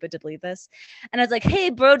pretty stupid to believe this. And I was like,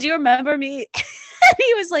 hey, bro, do you remember me? And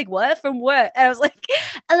he was like, what? From what? And I was like,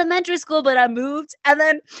 elementary school, but I moved. And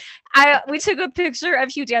then we took a picture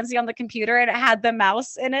of Hugh Dancy on the computer and it had the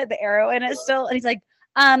mouse in it, the arrow in it still. And he's like,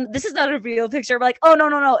 this is not a real picture. We're like, oh,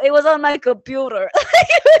 no. It was on my computer.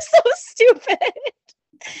 It was so stupid.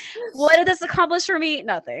 What did this accomplish for me?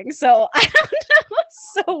 Nothing. So I don't know.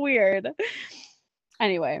 It's so weird.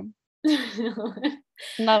 Anyway,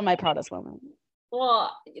 not my proudest moment.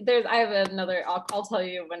 Well, I have another, I'll tell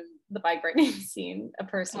you when the bike riding scene, a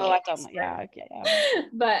personal. Oh, I don't. Yeah. Okay. Yeah.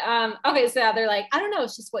 But okay, so they're like, I don't know,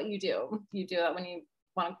 it's just what you do. You do it when you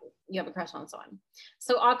have a crush on someone.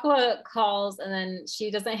 So Aqua calls and then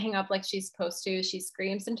she doesn't hang up like she's supposed to. She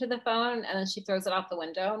screams into the phone and then she throws it out the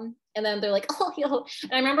window. And then they're like, oh, yo.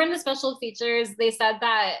 And I remember in the special features, they said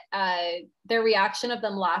that their reaction of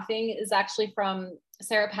them laughing is actually from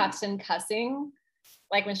Sarah Paxton cussing,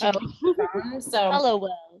 like when she came to the phone. So LOL.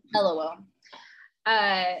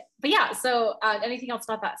 But yeah, so anything else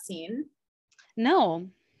about that scene? No.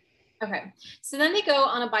 Okay. So then they go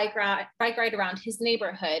on a bike ride around his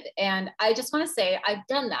neighborhood. And I just want to say I've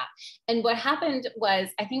done that. And what happened was,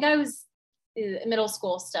 I think I was in middle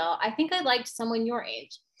school still. I think I liked someone your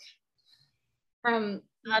age. From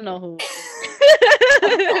I know who.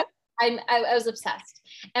 I was obsessed.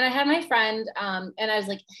 And I had my friend, and I was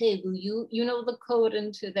like, hey, you know the code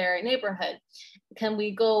into their neighborhood. Can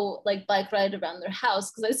we go like bike ride around their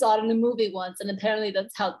house? Because I saw it in a movie once, and apparently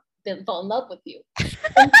that's how they fall in love with you.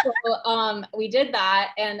 And so we did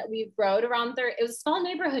that, and we rode around there. It was a small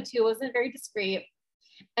neighborhood too. It wasn't very discreet.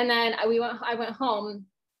 And then I went home,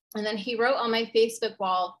 and then he wrote on my Facebook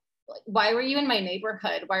wall, like, why were you in my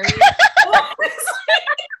neighborhood? Why were you?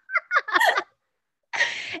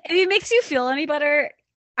 If it makes you feel any better,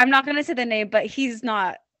 I'm not going to say the name, but he's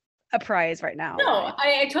not a prize right now. No,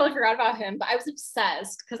 I totally forgot about him, but I was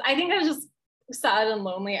obsessed because I think I was just sad and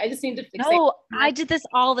lonely. I just need to fix it. No, I did this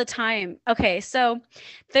all the time. Okay, so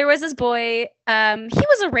there was this boy. He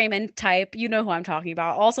was a Raymond type. You know who I'm talking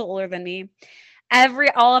about. Also older than me.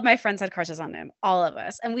 All of my friends had crushes on him. All of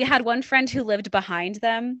us, and we had one friend who lived behind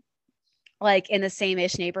them, like in the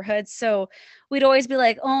same-ish neighborhood. So we'd always be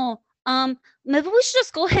like, oh, maybe we should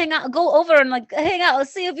just go over and like hang out.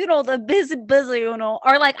 Let's see if they're busy, or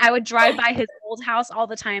like I would drive by his old house all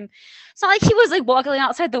the time. So like he was like walking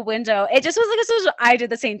outside the window. It just was like I did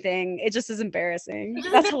the same thing. It just is embarrassing.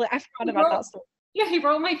 That's hilarious. I forgot about that story. Yeah, he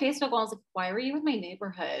wrote my Facebook and I was like, why were you in my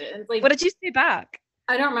neighborhood? And like, what did you say back?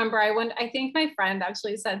 I don't remember. I think my friend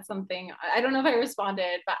actually said something. I don't know if I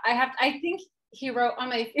responded, but I think he wrote on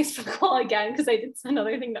my Facebook wall again because I did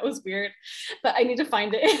another thing that was weird, but I need to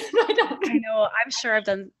find it. I know. I'm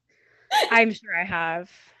sure I have.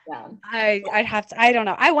 Yeah. I'd have to. I don't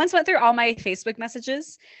know. I once went through all my Facebook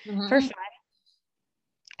messages for fun.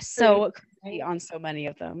 So crazy on so many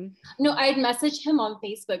of them. No, I'd message him on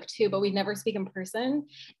Facebook too, but we'd never speak in person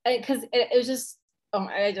because it was just. Oh,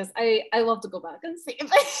 I love to go back and see.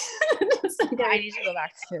 I need to go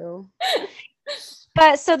back too.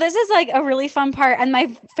 But so this is like a really fun part, and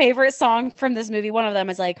my favorite song from this movie, one of them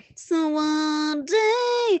is like, so one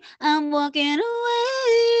day I'm walking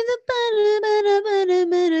away,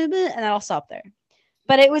 and I'll stop there.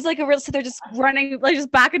 But it was like so they're just running like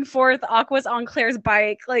just back and forth. Aqua's on Claire's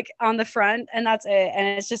bike, like on the front, and that's it. And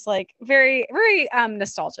it's just like very, very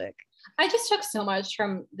nostalgic. I just took so much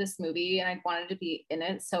from this movie, and I wanted to be in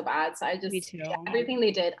it so bad. So I just, me too. Yeah, everything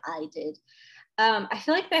they did, I did. I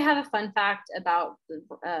feel like they have a fun fact about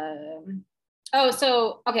Emma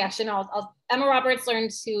Roberts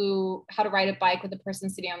learned how to ride a bike with the person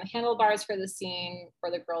sitting on the handlebars for the scene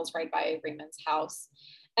where the girls ride by Raymond's house.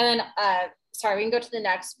 And then we can go to the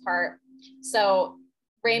next part. So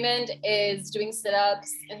Raymond is doing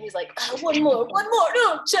sit-ups and he's like, oh, one more,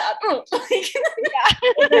 no, chat.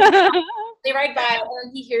 They ride by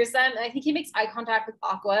and he hears them, and I think he makes eye contact with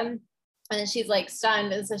Aqua, and then she's like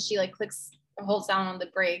stunned, and so she like holds down on the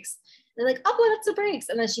brakes. They're like, Aqua, that's the brakes,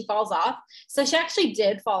 and then she falls off. So she actually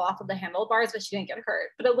did fall off of the handlebars, but she didn't get hurt.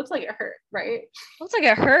 But it looked like it hurt, right? Looks like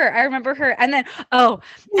it hurt. I remember her. And then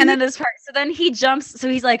this part. So then he jumps. So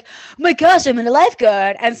he's like, oh my gosh, I'm in a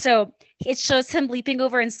lifeguard. And so it shows him leaping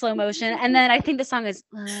over in slow motion. And then I think the song is,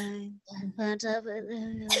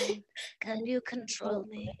 can you control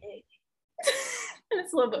me?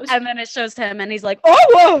 And then it shows him and he's like,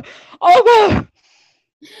 oh whoa.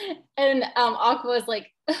 And Aqua was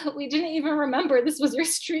like, we didn't even remember this was your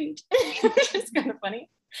street. Which is kind of funny.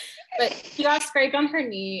 But he got scraped on her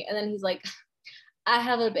knee, and then he's like, I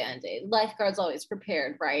have a band-aid. Lifeguard's always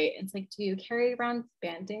prepared, right? And it's like, do you carry around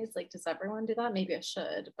band-aids? Like, does everyone do that? Maybe I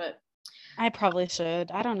should, but I probably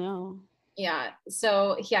should. I don't know. Yeah.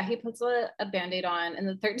 So yeah, he puts a band-aid on, and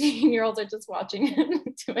the 13-year-olds are just watching him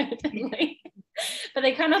do it. And like, but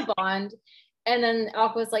they kind of bond. And then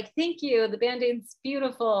Aqua's like, thank you, the band-aid's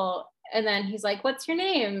beautiful. And then he's like, what's your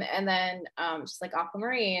name? And then she's like,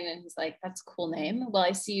 Aquamarine. And he's like, that's a cool name. Well,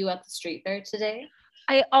 I see you at the street fair today.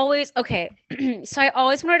 So I always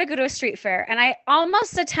wanted to go to a street fair, and I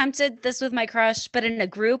almost attempted this with my crush, but in a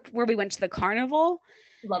group where we went to the carnival.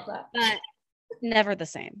 Love that. But never the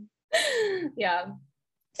same. Yeah.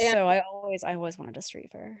 And so I always wanted a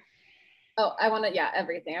street fair. Oh, I want to,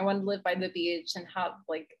 everything. I want to live by the beach and have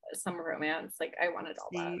like summer romance. Like I wanted all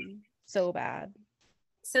that. So bad.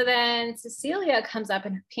 So then Cecilia comes up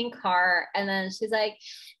in her pink car, and then she's like,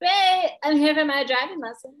 "Hey, I'm here for my driving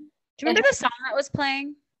lesson." Do you remember the song that was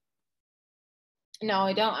playing? No,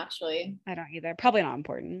 I don't actually. I don't either. Probably not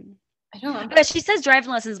important. I don't know. But she says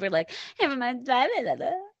driving lessons. We're like, "Hey, for my driving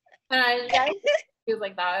lesson." She was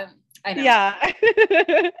like that. I know. Yeah.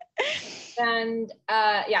 And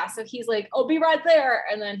so he's like, I'll be right there.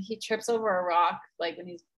 And then he trips over a rock, like when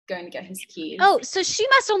he's going to get his keys. Oh, so she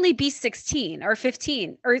must only be 16 or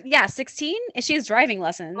 15 or 16. And she has driving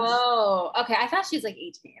lessons. Oh, okay. I thought she was like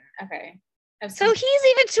 18. Okay. So he's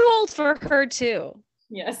even too old for her too.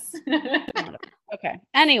 Yes. Okay.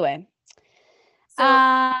 Anyway. So,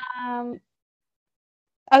 oh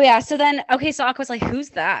yeah. So then, okay. So Aqua's like, who's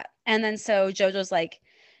that? And then so JoJo's like,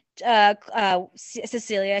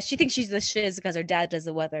 Cecilia. She thinks she's the shiz because her dad does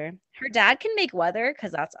the weather. Her dad can make weather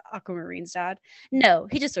because that's Aquamarine's dad. No,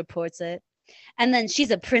 he just reports it. And then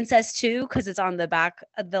she's a princess too because it's on the back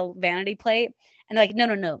of the vanity plate. And they're like,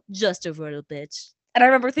 no, just a royal bitch. And I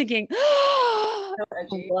remember thinking,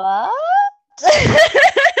 what?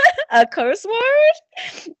 A curse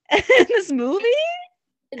word in this movie?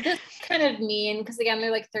 This kind of mean because again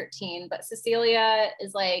they're like 13, but Cecilia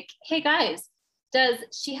is like, hey guys, does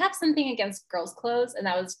she have something against girls' clothes? And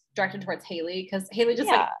that was directed towards Haley because Haley just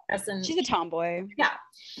like she's a tomboy. Yeah.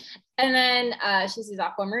 And then she sees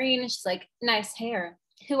Aquamarine and she's like, nice hair.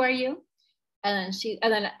 Who are you? And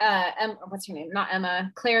then what's her name? Not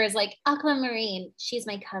Emma. Claire is like, Aquamarine, she's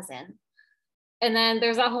my cousin. And then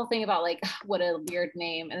there's that whole thing about like, what a weird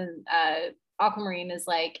name. And Aquamarine is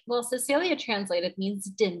like, well, Cecilia translated means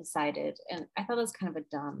dim-sided. And I thought that was kind of a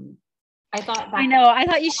dumb. I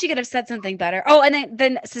thought she could have said something better. Oh, and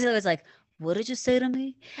then Cecilia was like, what did you say to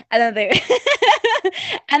me? And then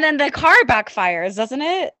and then the car backfires, doesn't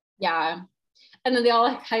it? Yeah. And then they all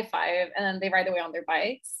like high five and then they ride away on their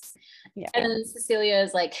bikes. Yeah. And then Cecilia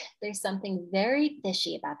is like, there's something very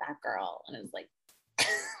fishy about that girl. And it's like,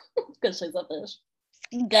 because she's a fish.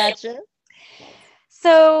 Gotcha.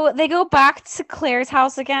 So they go back to Claire's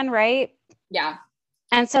house again, right? Yeah.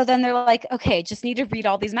 And so then they're like, okay, just need to read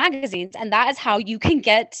all these magazines. And that is how you can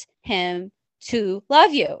get him to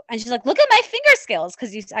love you. And she's like, look at my finger scales.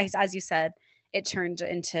 Because as you said, it turned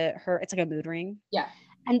into her. It's like a mood ring. Yeah.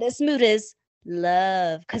 And this mood is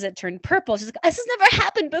love because it turned purple. She's like, this has never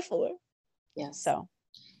happened before. Yeah. So.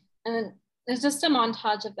 And then there's just a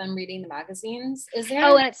montage of them reading the magazines. Is there?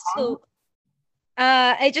 Oh, and it's so.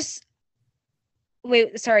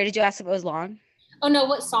 Wait, sorry. Did you ask if it was long? Oh no,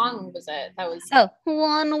 what song was it? That was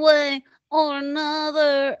One Way or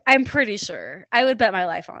Another. I'm pretty sure. I would bet my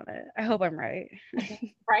life on it. I hope I'm right.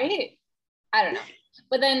 Right? I don't know.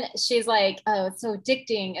 But then she's like, oh, it's so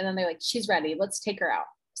addicting. And then they're like, she's ready. Let's take her out.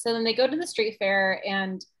 So then they go to the street fair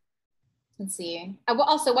and let's see.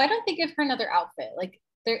 Also, why don't they give her another outfit? Like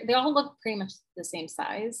they all look pretty much the same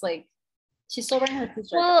size. Like she's still wearing her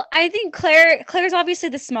t-shirt. Well, I think Claire's obviously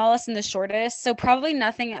the smallest and the shortest, so probably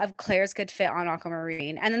nothing of Claire's could fit on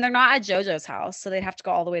Aquamarine. And then they're not at JoJo's house, so they'd have to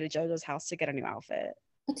go all the way to JoJo's house to get a new outfit.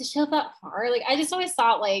 But to show that far, like I just always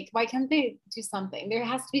thought, like, why can't they do something? There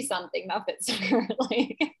has to be something that fits her.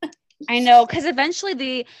 Like I know, because eventually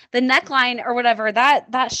the neckline or whatever,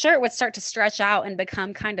 that shirt would start to stretch out and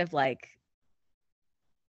become kind of like,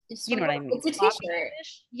 you know what I mean? It's a t-shirt.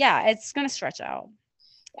 Yeah, it's gonna stretch out.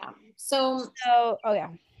 Yeah. So oh yeah.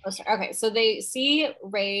 Oh, sorry. Okay, so they see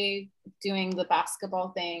Ray doing the basketball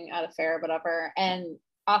thing at a fair or whatever, and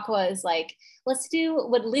Aqua is like, let's do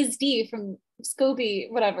what Liz D from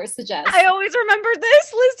Skokie, whatever, suggests. I always remember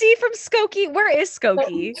this. Liz D from Skokie. Where is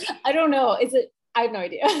Skokie? I don't know. Is it? I have no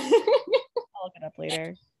idea. I'll look it up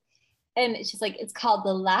later. And she's like, it's called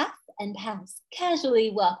the laugh and pass.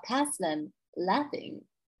 Casually walk past them, laughing.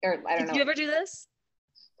 Or I don't know. Did you ever do this?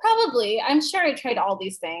 Probably. I'm sure I tried all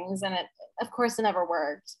these things, and of course it never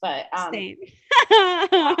worked. But same.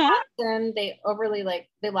 then they overly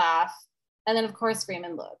they laugh, and then of course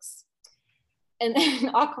Raymond looks, and then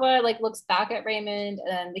Aqua looks back at Raymond, and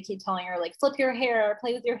then they keep telling her flip your hair,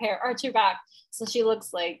 play with your hair, arch your back. So she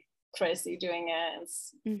looks crazy doing it.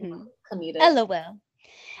 It's comedic. LOL.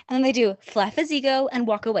 And then they do flaff his ego and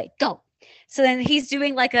walk away. Go. So then he's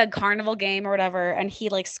doing a carnival game or whatever, and he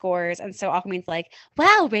scores. And so Aquamarine's like,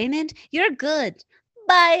 wow, Raymond, you're good.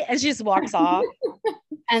 Bye. And she just walks off.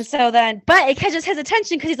 And so then, but it catches his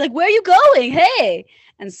attention because he's like, where are you going? Hey.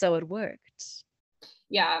 And so it worked.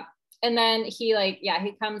 Yeah. And then he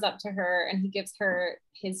he comes up to her and he gives her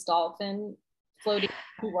his dolphin floating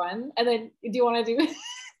one. And then do you want to do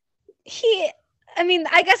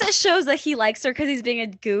I guess it shows that he likes her because he's being a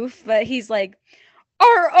goof, but he's like,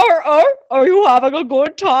 are you having a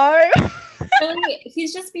good time? Really,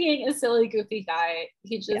 he's just being a silly, goofy guy.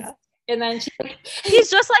 And then he's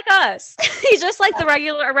just like us. He's just like a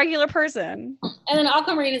regular person. And then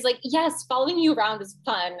Aquamarine is like, yes, following you around is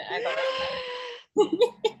fun.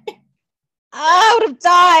 I would have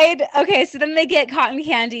died. Okay, so then they get cotton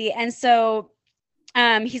candy, and so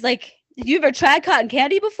he's like, have you ever tried cotton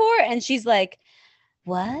candy before? And she's like,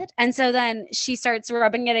 what? And so then she starts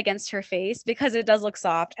rubbing it against her face because it does look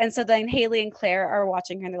soft. And so then Haley and Claire are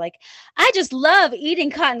watching her and they're like, I just love eating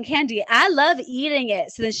cotton candy. I love eating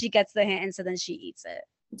it. So then she gets the hint and so then she eats it.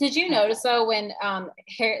 Did you notice though when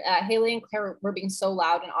Haley and Claire were being so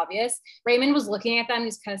loud and obvious, Raymond was looking at them,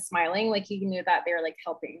 he's kind of smiling, like he knew that they were like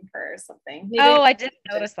helping her or something. Maybe I didn't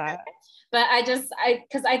notice that. But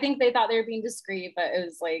because I think they thought they were being discreet, but it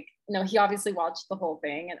was like, no, he obviously watched the whole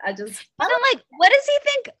thing, and I'm like, what does he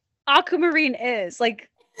think Aquamarine is? Like,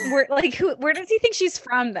 where does he think she's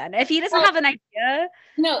from then? If he doesn't have an idea.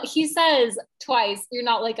 No, he says twice, you're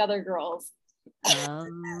not like other girls.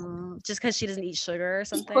 Just because she doesn't eat sugar or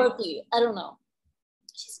something. Quirky. I don't know.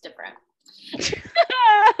 She's different.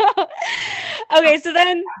 Okay, so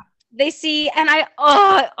then they see, and I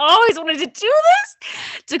always wanted to do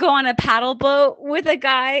this, to go on a paddle boat with a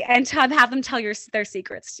guy and to have them tell their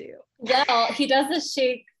secrets too. Well, he does the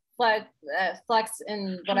shake, flex,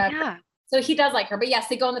 and whatever. Yeah. So he does like her, but yes,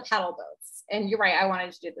 they go on the paddle boats. And you're right, I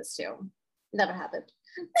wanted to do this too. Never happened.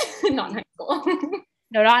 Not in high school.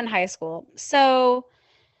 No, not in high school. So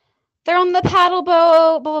they're on the paddle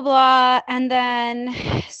boat, blah, blah, blah. And then,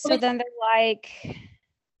 then they're like,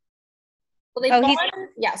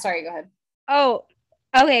 yeah, sorry, go ahead. Oh,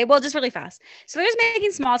 okay. Well, just really fast. So they're just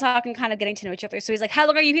making small talk and kind of getting to know each other. So he's like, how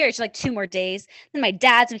long are you here? She's like, 2 more days. Then my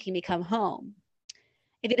dad's making me come home.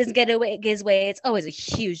 If he doesn't get his way, it's always a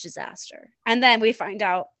huge disaster. And then we find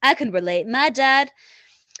out, I can relate. My dad,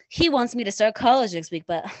 he wants me to start college next week,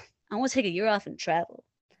 but I want to take a year off and travel.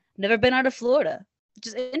 Never been out of Florida, which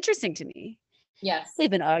is interesting to me. Yes. We've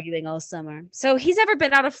been arguing all summer. So he's never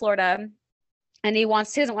been out of Florida and he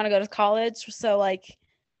doesn't want to go to college. So like,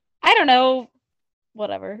 I don't know,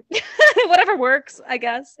 whatever, whatever works, I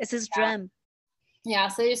guess. It's his dream. Yeah.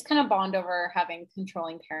 So they just kind of bond over having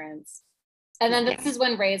controlling parents. And then this is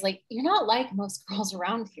when Ray's like, you're not like most girls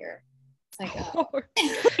around here. It's like,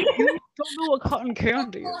 you don't know what cotton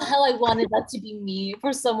candy is. The hell, I wanted that to be me,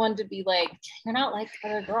 for someone to be like, you're not like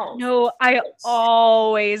other girls. No, I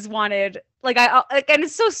always wanted, like, and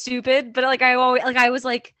it's so stupid, but like, I was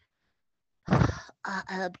like, I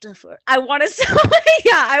wanted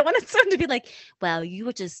someone to be like, wow, you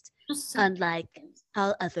were just unlike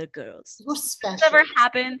all other girls. You're special. It never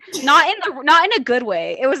happened. Not in a good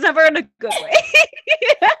way. It was never in a good way.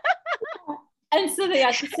 And so they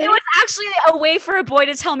actually it was actually a way for a boy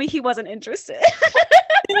to tell me he wasn't interested.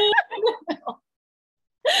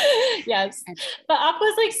 Yes, but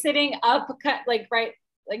Aqua's like sitting up, like right,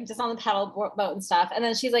 like just on the paddle boat and stuff, and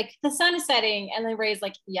then she's like, the sun is setting, and then Ray's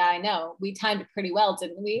like, yeah, I know, we timed it pretty well,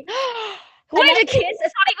 didn't we? What a kiss!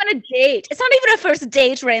 It's not even a date. It's not even a first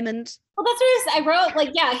date, Raymond. Well, that's what I wrote.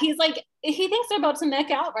 Like, yeah, he's like, he thinks they're about to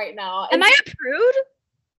make out right now. Am I a prude?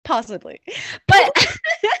 Possibly, but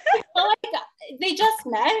like, they just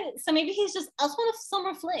met, so maybe he's just else on a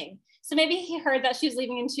summer fling. So maybe he heard that she was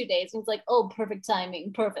leaving in 2 days, and he's like, "Oh, perfect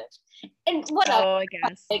timing, perfect." And whatever. Oh, I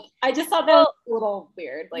guess. Like, I just thought that was a little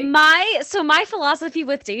weird. Like my philosophy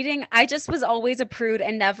with dating, I just was always a prude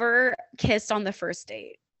and never kissed on the first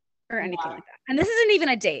date or anything like that. And this isn't even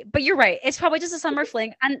a date, but you're right. It's probably just a summer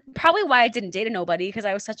fling, and probably why I didn't date a nobody, because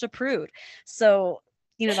I was such a prude. So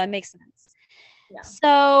that makes sense. Yeah.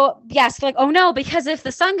 So yes, like, oh no, because if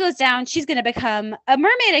the sun goes down, she's gonna become a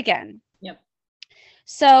mermaid again. Yep.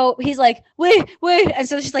 So he's like, wait, and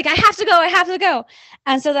so she's like, I have to go.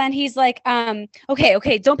 And so then he's like,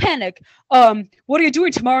 okay, don't panic. What are you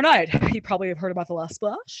doing tomorrow night? You probably have heard about the last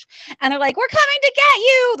splash. And they're like, we're coming to get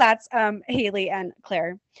you. That's Haley and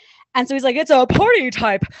Claire. And so he's like, it's a party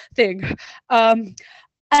type thing. And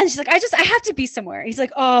she's like, I have to be somewhere. He's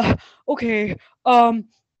like, okay.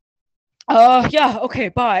 Yeah, okay,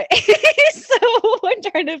 bye. So I'm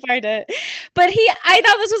trying to find it. But I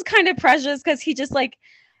thought this was kind of precious because he just like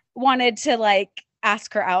wanted to like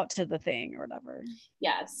ask her out to the thing or whatever.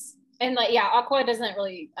 Yes. And like, yeah, Aqua doesn't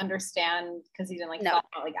really understand because he didn't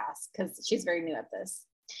ask because she's very new at this.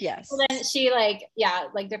 Yes. So then she like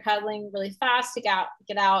they're paddling really fast to get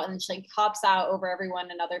out, and then she like hops out over everyone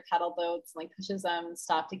in other paddle boats and like pushes them and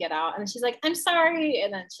stuff to get out, and then she's like, I'm sorry,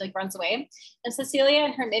 and then she like runs away, and Cecilia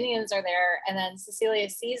and her minions are there, and then Cecilia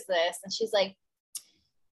sees this and she's like,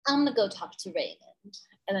 I'm gonna go talk to Raymond,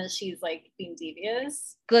 and then she's like being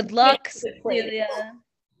devious. Good luck, Cecilia.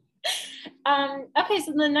 Okay,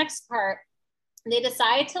 so the next part, they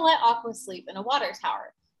decide to let Aqua sleep in a water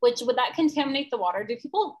tower. Which, would that contaminate the water?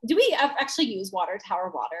 Do we actually use water tower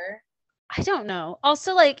water? I don't know.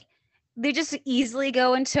 Also, like, they just easily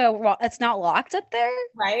go into it's not locked up there.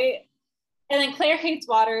 Right. And then Claire hates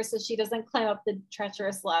water, so she doesn't climb up the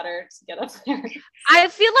treacherous ladder to get up there. I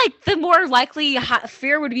feel like the more likely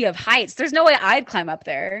fear would be of heights. There's no way I'd climb up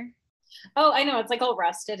there. Oh, I know. It's like all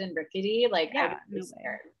rusted and rickety. Like, Yeah, I'd be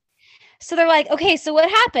scared. So they're like, okay, so what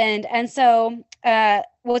happened? And so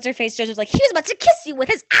what's her face? Judge was like, he was about to kiss you with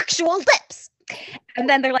his actual lips. And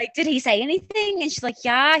then they're like, did he say anything? And she's like,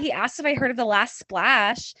 yeah, he asked if I heard of the last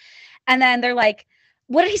splash. And then they're like,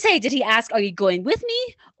 what did he say? Did he ask, are you going with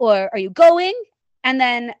me or are you going? And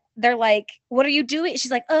then they're like, what are you doing?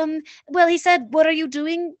 She's like, well, he said, what are you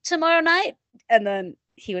doing tomorrow night? And then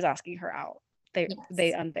he was asking her out.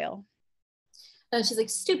 They unveil. And she's like,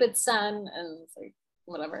 stupid son. And it's like,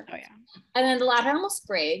 whatever. Oh, yeah. And then the ladder almost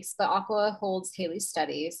breaks, but Aqua holds Haley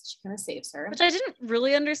steady. So she kind of saves her. Which I didn't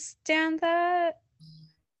really understand that.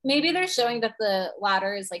 Maybe they're showing that the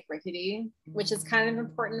ladder is like rickety, which is kind of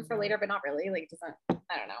important for later, but not really. Like,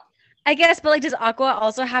 I don't know. I guess, but like, does Aqua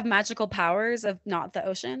also have magical powers of not the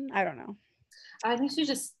ocean? I don't know. I think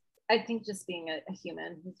just being a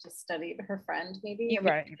human who's just studied her friend, maybe. You're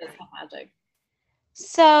right. Does have magic.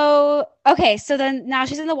 So, okay. So then now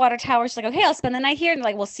she's in the water tower. She's like, okay, I'll spend the night here. And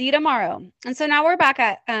like, we'll see you tomorrow. And so now we're back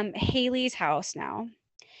at Haley's house now.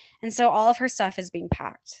 And so all of her stuff is being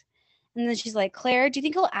packed. And then she's like, Claire, do you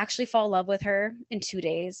think he'll actually fall in love with her in 2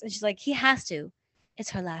 days? And she's like, he has to. It's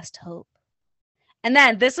her last hope. And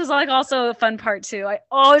then this was like also a fun part too. I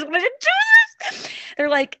always wanted to do this. They're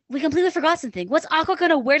like, we completely forgot something. What's Aqua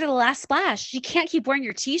going to wear to the last splash? You can't keep wearing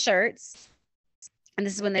your t-shirts. And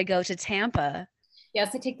this is when they go to Tampa.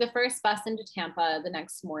 Yes, they take the first bus into Tampa the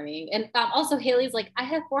next morning. And also Haley's like, I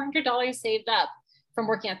have $400 saved up from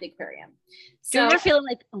working at the aquarium. So you're feeling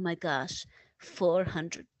like, oh my gosh,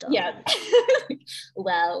 $400. Yeah.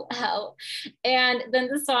 Wow. And then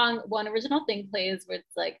the song One Original Thing plays where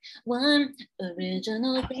it's like one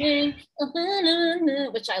original thing,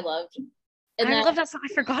 which I loved. And I love that song.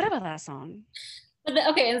 I forgot about that song.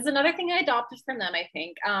 Okay, and it's another thing I adopted from them, I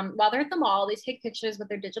think. While they're at the mall, they take pictures with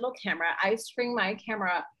their digital camera. I string my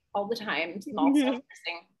camera all the time to the mall stuff.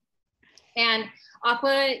 And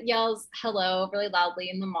Aqua yells hello really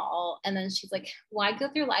loudly in the mall, and then she's like, why go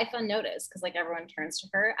through life unnoticed? Because like everyone turns to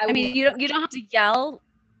her. I mean, you don't have to yell,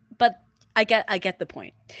 but I get the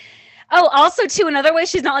point. Oh, also too, another way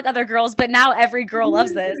she's not like other girls, but now every girl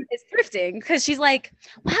loves this, is thrifting. Because she's like,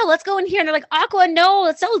 wow, let's go in here. And they're like, Aqua, no,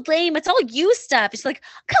 it's all lame. It's all you stuff. She's like,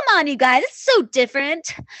 come on, you guys. It's so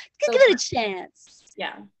different. Give it a chance.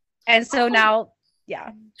 Yeah. And so now,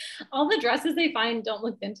 yeah. All the dresses they find don't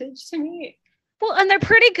look vintage to me. Well, and they're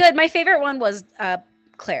pretty good. My favorite one was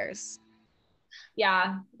Claire's.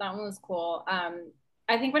 Yeah, that one was cool.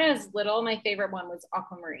 I think when I was little, my favorite one was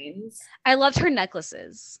Aquamarine's. I loved her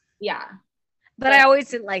necklaces. Yeah. But I always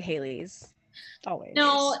didn't like Haley's. Always.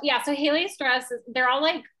 No, yeah. So Haley's dresses, they're all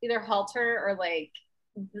like either halter or like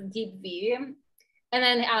deep V. And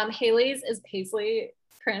then Haley's is paisley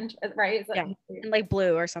print, right? Yeah. And like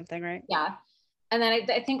blue or something, right? Yeah. And then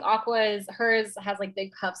I think hers has like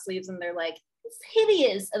big puff sleeves and they're like, it's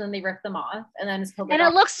hideous. And then they rip them off and then it's and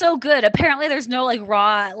it looks so good. Apparently there's no like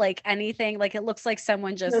raw, like anything. Like it looks like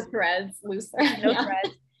someone just. No threads, loose threads. No threads.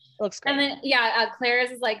 Looks great. And then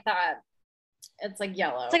Claire's is like that. It's like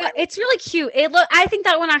yellow. It's really cute. I think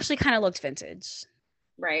that one actually kind of looked vintage.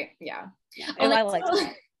 Right. Yeah. And I liked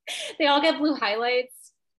it. They all get blue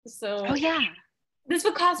highlights. So oh yeah. This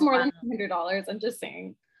would cost more than $100. I'm just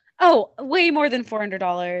saying. Oh, way more than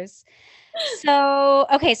 $400. So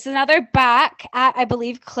okay, so now they're back at I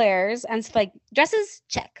believe Claire's, and it's like dresses,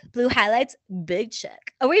 check. Blue highlights, big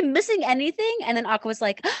check. Are we missing anything? And then Aqua was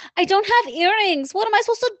like, I don't have earrings. What am I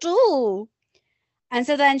supposed to do? And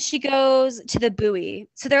so then she goes to the buoy.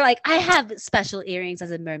 So they're like, I have special earrings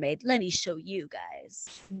as a mermaid. Let me show you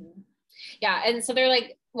guys. Yeah, and so they're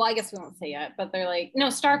like, well, I guess we won't say yet, but they're like, no,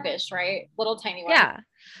 starfish, right? Little tiny ones. Yeah,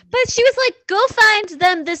 but she was like, go find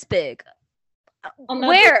them this big.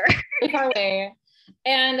 Where? Far away.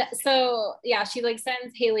 And so yeah, she like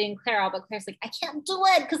sends Haley and Claire out, but Claire's like, I can't do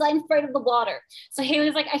it because I'm afraid of the water. So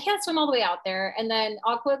Haley's like, I can't swim all the way out there. And then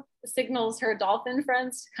Aqua signals her dolphin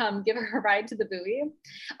friends to come give her a ride to the buoy.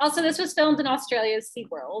 Also, this was filmed in Australia's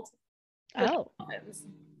SeaWorld. Oh.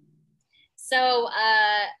 So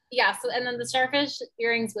so and then the starfish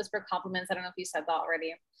earrings whisper compliments. I don't know if you said that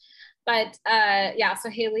already. But so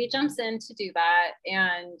Haley jumps in to do that,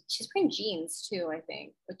 and she's wearing jeans too, I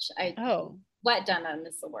think, which wet denim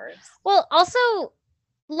is the worst. Well, also,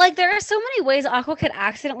 like there are so many ways Aqua could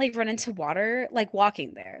accidentally run into water, like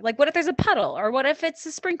walking there. Like, what if there's a puddle, or what if it's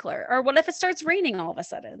a sprinkler, or what if it starts raining all of a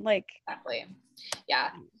sudden? Like, exactly, yeah.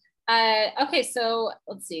 Okay, so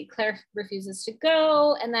let's see. Claire refuses to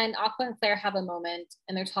go, and then Aqua and Claire have a moment,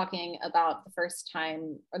 and they're talking about the first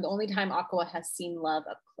time, or the only time Aqua has seen love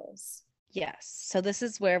up close. Yes. So this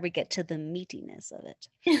is where we get to the meatiness of it.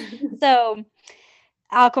 So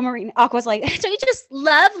Aqua's like, don't you just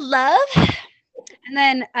love? And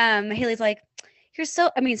then Haley's like,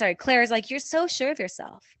 Claire's like, you're so sure of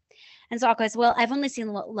yourself. And so Aqua's, well, I've only seen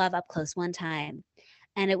love up close one time,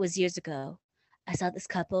 and it was years ago. I saw this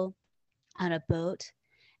couple on a boat,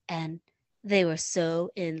 and they were so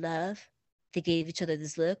in love. They gave each other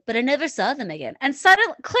this look, but I never saw them again. And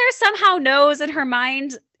suddenly, Claire somehow knows in her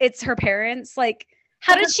mind it's her parents. Like,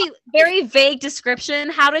 how did she? Very vague description.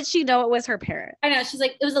 How did she know it was her parent? I know. She's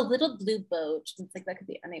like, it was a little blue boat. It's like that could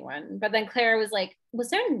be anyone. But then Claire was like, was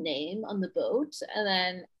there a name on the boat?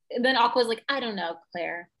 And then Aqua was like, I don't know,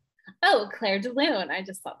 Claire. Oh, Claire de Lune. I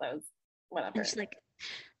just thought that was whatever. And she's like,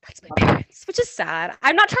 that's my parents, which is sad.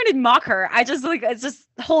 I'm not trying to mock her. I just like, it's just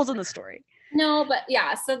holes in the story. No, but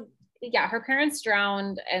yeah. So yeah, her parents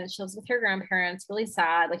drowned and she lives with her grandparents, really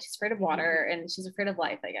sad. Like she's afraid of water and she's afraid of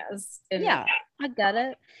life, I guess. And, yeah, I get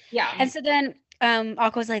it. Yeah. And so then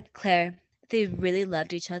Aqua's like, Claire, if they really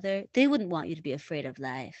loved each other, they wouldn't want you to be afraid of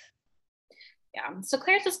life. Yeah. So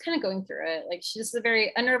Claire's just kind of going through it. Like she's a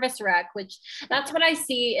very a nervous wreck, which that's what I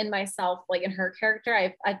see in myself, like in her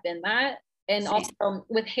character. I've been that. And Same. Also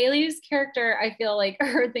with Haley's character, I feel like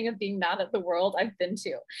her thing of being mad at the world, I've been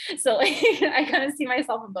too. So like I kind of see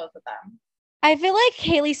myself in both of them. I feel like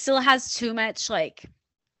Haley still has too much like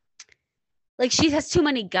she has too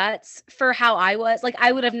many guts for how I was. Like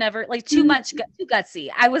I would have never like too much too gutsy.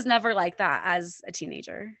 I was never like that as a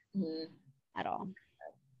teenager at all.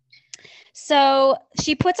 So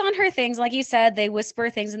she puts on her things, like you said, they whisper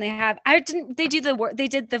things and they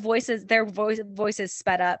did the voices, their voices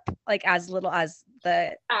sped up like as little as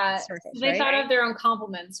the surface, they thought of their own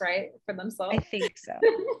compliments, right? For themselves. I think so.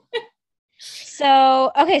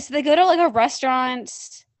 So they go to like a restaurant.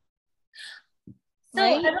 So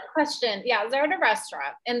I have a question. Yeah, they're at a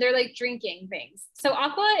restaurant and they're like drinking things. So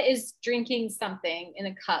Aqua is drinking something in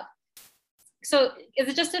a cup. So is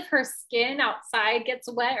it just if her skin outside gets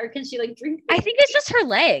wet or can she like drink? I think it's just her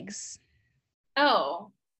legs.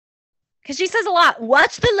 Oh. Because she says a lot,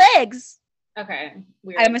 watch the legs. Okay.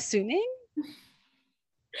 Weird. I'm assuming.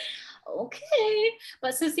 Okay.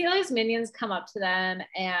 But Cecilia's minions come up to them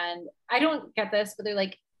and I don't get this, but they're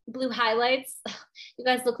like, blue highlights. You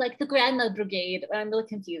guys look like the Grandma Brigade. I'm really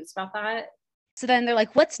confused about that. So then they're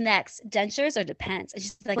like, what's next? Dentures or depends? And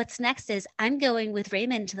she's like, what's next is I'm going with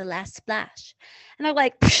Raymond to the last splash. And they're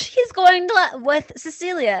like, he's going with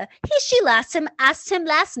Cecilia. She asked him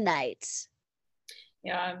last night.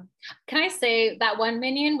 Yeah. Can I say that one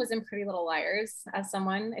minion was in Pretty Little Liars as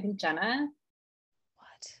someone? I think Jenna.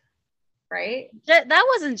 What? Right? That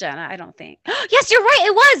wasn't Jenna, I don't think. Yes, you're right.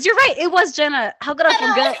 It was. You're right. It was Jenna. How could I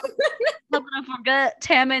forget? How could I forget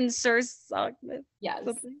Tammin Sursok? Yes.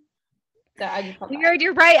 Weird,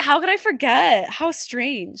 you're right. How could I forget? How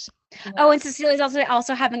strange. Yeah. Oh, and Cecilia's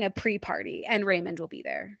also having a pre-party and Raymond will be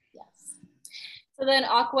there. Yes. So then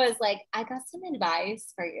Aqua is like, I got some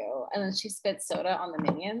advice for you. And then she spits soda on the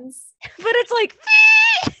minions. But it's like,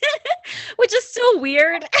 which is so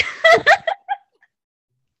weird.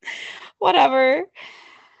 Whatever.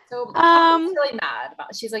 So Aqua's really mad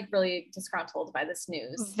she's like really disgruntled by this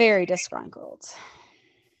news. Very disgruntled.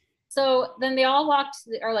 So then they all walk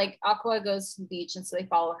Aqua goes to the beach and so they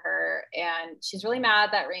follow her and she's really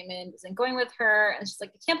mad that Raymond isn't going with her and she's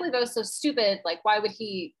like, I can't believe I was so stupid. Like, why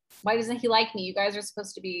doesn't he like me? You guys are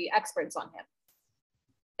supposed to be experts on him.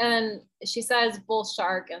 And she says bull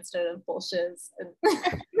shark instead of bull shiz.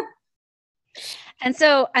 And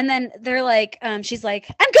then they're like, she's like,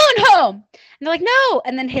 I'm going home. And they're like, no.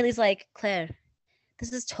 And then Haley's like, Claire,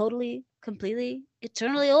 this is totally, completely,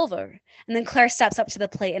 eternally over. And then Claire steps up to the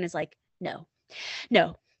plate and is like, no,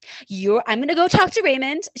 I'm going to go talk to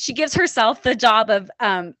Raymond. She gives herself the job of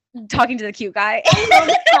talking to the cute guy.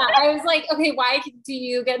 I was like, okay, why do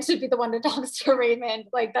you get to be the one that talks to Raymond?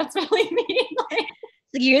 Like, that's really mean. Like,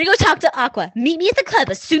 you're going to go talk to Aqua. Meet me at the club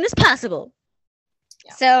as soon as possible.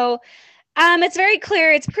 Yeah. So it's very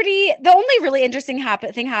clear. It's pretty. The only really interesting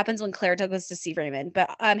thing happens when Claire goes to see Raymond.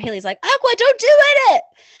 But Haley's like, Aqua, don't do it.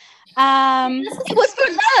 It was for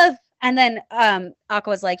love. And then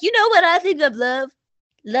Aqua's like, you know what I think of love?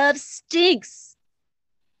 Love stinks.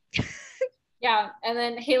 Yeah. And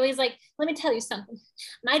then Haley's like, let me tell you something.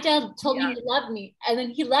 My dad told me he loved me, and then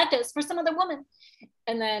he left us for some other woman.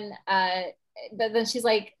 And then but then she's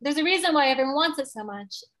like, there's a reason why everyone wants it so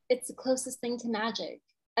much. It's the closest thing to magic.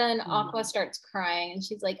 And Aqua starts crying and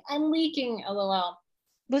she's like, I'm leaking, LOL.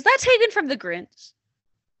 Was that taken from The Grinch?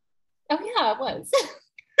 Oh yeah, it was.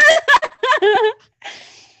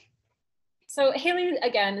 So Haley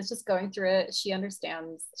again is just going through it. She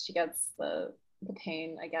understands. She gets the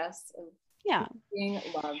pain, I guess, of being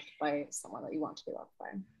loved by someone that you want to be loved by.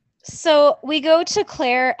 So we go to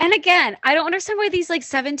Claire, and again, I don't understand why these like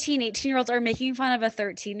 17, 18-year-olds are making fun of a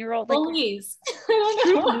 13-year-old. Like, bullies.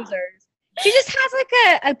 True losers. She just has like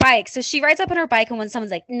a bike. So she rides up on her bike, and when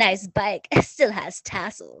someone's like, nice bike, it still has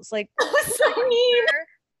tassels. Like, so mean.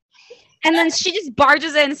 And then she just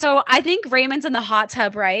barges in. So I think Raymond's in the hot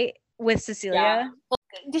tub, right? With Cecilia. Yeah. Well,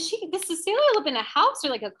 does Cecilia live in a house or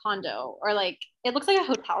like a condo? Or like it looks like a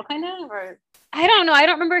hotel kind of? Or I don't know. I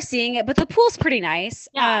don't remember seeing it, but the pool's pretty nice.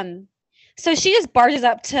 Yeah. So she just barges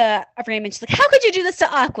up to Raymond. She's like, how could you do this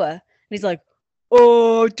to Aqua? And he's like,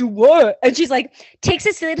 oh, do what? And she's like, take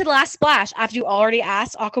Cecilia to the last splash after you already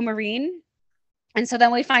asked Aquamarine. And so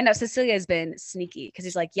then we find out Cecilia has been sneaky because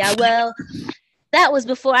he's like, yeah, well, that was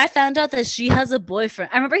before I found out that she has a boyfriend.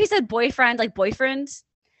 I remember he said boyfriend, like boyfriend.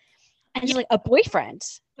 And she's like, a boyfriend.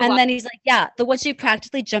 And then he's like, yeah, the one she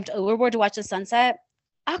practically jumped overboard to watch the sunset.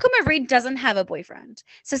 Aquamarine doesn't have a boyfriend.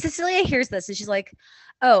 So Cecilia hears this and she's like,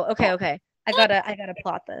 oh, okay. I gotta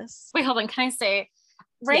plot this. Wait, hold on. Can I say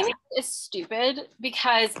Raymond is stupid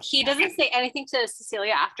because he doesn't say anything to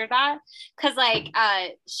Cecilia after that. Cause like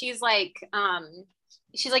she's like,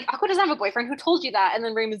 Aqua doesn't have a boyfriend. Who told you that? And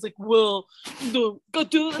then Raymond's like, well, no, go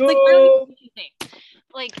do it.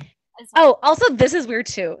 Like, oh, also this is weird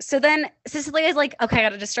too. So then Cecilia is like, okay, I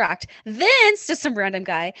gotta distract. Vince, just some random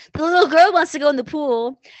guy. The little girl wants to go in the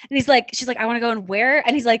pool. And she's like, I want to go in where?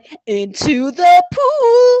 And he's like, into the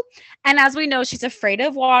pool. And as we know, she's afraid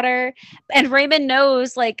of water. And Raymond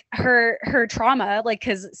knows like her trauma, like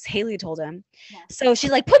because Haley told him. Yeah. So she's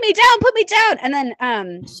like, put me down. And then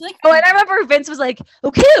and I remember Vince was like,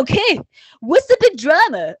 okay. What's the big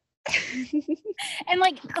drama? And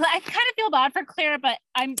like I kind of feel bad for Claire, but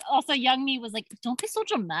I'm also young me was like, don't be so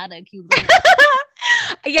dramatic, you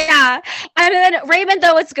yeah. And then Raymond,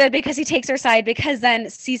 though, it's good because he takes her side because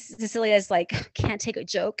then Cecilia's like, can't take a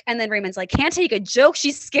joke. And then Raymond's like, can't take a joke.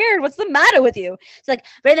 She's scared. What's the matter with you? It's like,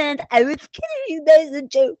 Raymond, I was kidding. That's a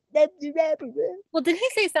joke. Well, did he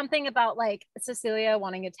say something about like Cecilia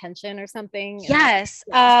wanting attention or something? Yes.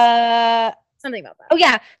 Something about that. Oh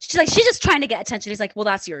yeah. She's just trying to get attention. He's like, well,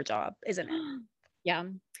 that's your job, isn't it? Yeah.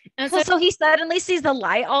 And so he suddenly sees the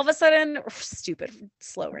light all of a sudden. Stupid,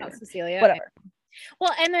 slow right? Cecilia. Whatever.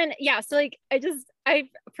 Well, and then so like I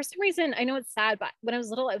for some reason, I know it's sad, but when I was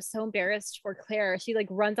little, I was so embarrassed for Claire. She like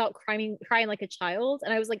runs out crying like a child,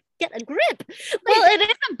 and I was like, get a grip. Well, it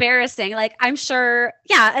is embarrassing. Like I'm sure,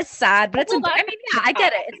 yeah, it's sad, but I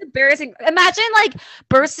get it. It's embarrassing. Imagine like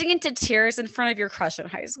bursting into tears in front of your crush in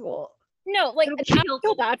high school. No, like I don't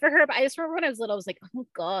feel bad for her, but I just remember when I was little, I was like, oh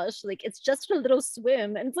gosh, like it's just a little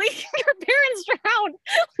swim, and it's like your parents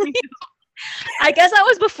drowned. I guess that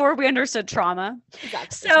was before we understood trauma.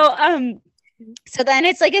 Exactly. So then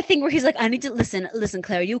it's like a thing where he's like, I need to listen,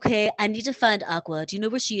 Claire, are you okay? I need to find Aqua. Do you know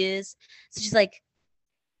where she is? So she's like,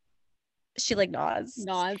 she like nods.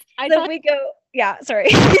 We go, yeah, sorry.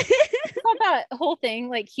 That whole thing,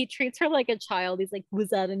 like he treats her like a child. He's like, was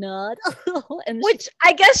that a nod? And which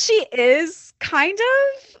I guess she is kind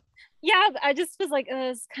of. Yeah, I just was like,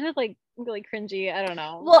 it's kind of like really cringy. I don't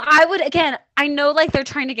know. Well, I know like they're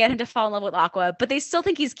trying to get him to fall in love with Aqua, but they still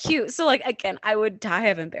think he's cute. So like again, I would die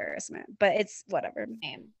of embarrassment, but it's whatever.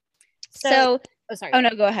 So oh sorry. Oh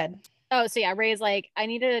no, go ahead. Oh, so yeah, Ray's like, I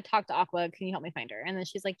need to talk to Aqua. Can you help me find her? And then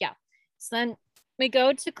she's like, yeah. So then we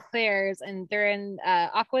go to Claire's and they're in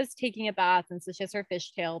Aqua's taking a bath, and so she has her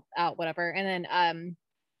fishtail out, whatever. And then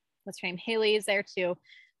what's her name? Haley's there too.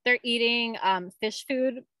 They're eating fish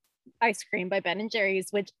food ice cream by Ben and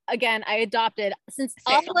Jerry's, which again I adopted since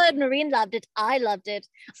Aqua and Marine loved it. I loved it.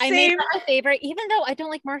 I made that my favorite, even though I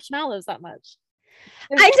don't like marshmallows that much.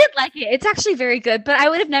 I did like it. It's actually very good, but I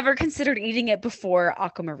would have never considered eating it before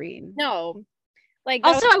Aquamarine. No. Like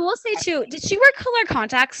also, I will say too, did she wear color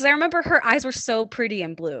contacts? Because I remember her eyes were so pretty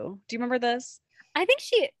and blue. Do you remember this? I think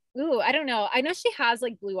I don't know. I know she has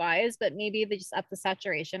like blue eyes, but maybe they just up the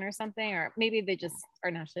saturation or something, or maybe they just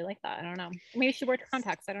are naturally like that. I don't know. Maybe she wore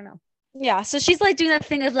contacts. I don't know. Yeah, so she's like doing that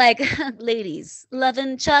thing of like, ladies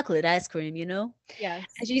loving chocolate ice cream, you know? Yeah.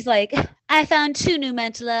 And she's like, I found 2 new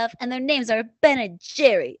men to love, and their names are Ben and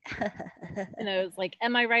Jerry. And I was like,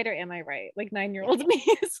 am I right or am I right? Like 9-year-old me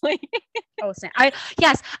is like, oh, Sam.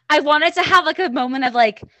 I wanted to have like a moment of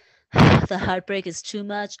like, the heartbreak is too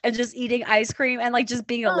much, and just eating ice cream and like just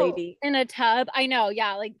being a lady in a tub. I know,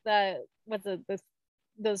 yeah, like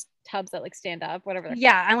those tubs that like stand up, whatever.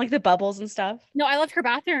 And like the bubbles and stuff. No, I loved her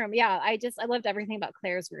bathroom. Yeah, I loved everything about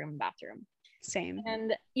Claire's room and bathroom. Same.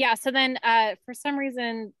 And yeah, so then for some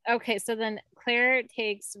reason, okay, so then Claire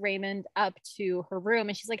takes Raymond up to her room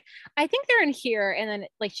and she's like, I think they're in here. And then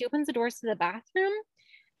like she opens the doors to the bathroom.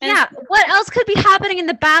 And Yeah, what else could be happening in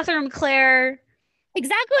the bathroom, Claire?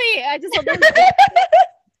 exactly. I just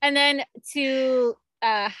and then to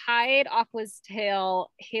hide Aqua's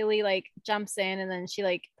tail, Haley like jumps in and then she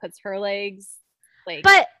like puts her legs like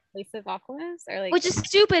But place of Aqua's, or like, which is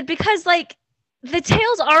stupid because like the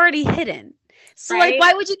tail's already hidden. So right? like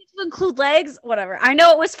why would you need to include legs? Whatever. I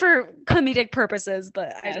know it was for comedic purposes,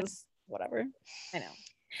 but I just whatever. I know.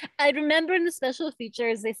 I remember in the special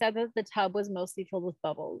features they said that the tub was mostly filled with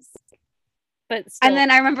bubbles. But still. And then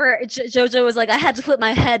I remember JoJo was like, I had to put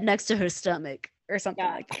my head next to her stomach or something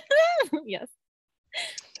like that. Yes.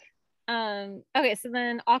 Okay, so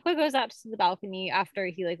then Aqua goes out to the balcony after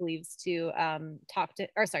he like leaves to talk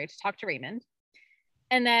to Raymond.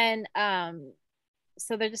 And then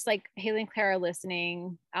so they're just like Haley and Claire are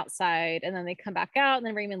listening outside, and then they come back out, and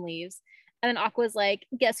then Raymond leaves. And then Aqua's like,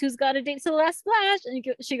 guess who's got a date to the last splash? And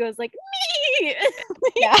she goes like, me.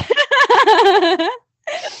 Yeah.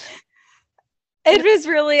 It was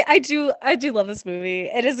really, I do love this movie.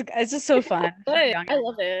 It's just so fun. I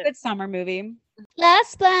love it. Good summer movie.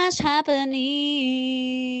 Last splash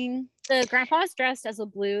happening. The grandpa's dressed as a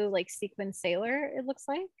blue like sequin sailor, it looks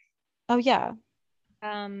like. Oh yeah.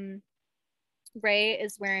 Ray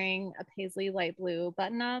is wearing a paisley light blue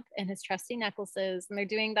button up and his trusty necklaces, and they're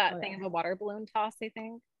doing that thing of a water balloon toss, I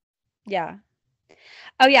think. Yeah.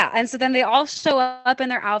 Oh yeah, and so then they all show up in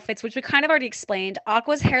their outfits, which we kind of already explained.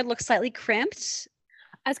 Aqua's hair looks slightly crimped.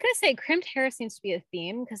 I was gonna say crimped hair seems to be a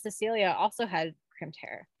theme because Cecilia also had crimped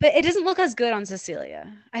hair, but it doesn't look as good on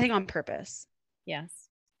Cecilia. I think on purpose. Yes,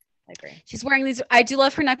 I agree. She's wearing these. I do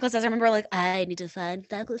love her necklaces. I remember like I need to find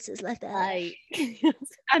necklaces like that.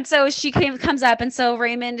 And so she comes up, and so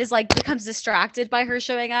Raymond is like becomes distracted by her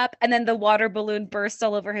showing up, and then the water balloon bursts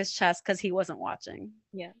all over his chest because he wasn't watching.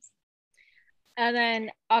 Yes. And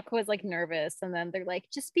then Aqua's like nervous, and then they're like,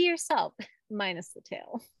 just be yourself, minus the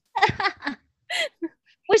tail.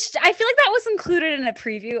 Which I feel like that was included in a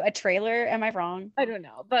preview, a trailer. Am I wrong? I don't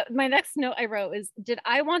know. But my next note I wrote is, did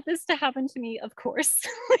I want this to happen to me? Of course.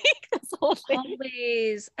 Like this whole thing.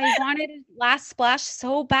 Always. I wanted Last Splash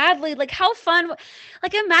so badly. Like how fun.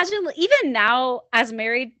 Like imagine even now as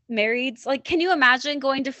marrieds, like can you imagine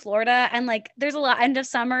going to Florida and like there's a lot end of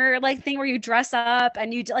summer like thing where you dress up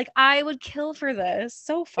and you like I would kill for this.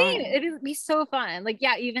 So fun. It would be so fun. Like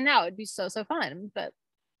yeah, even now it'd be so fun. But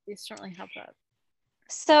we certainly have that.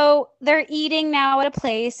 So they're eating now at a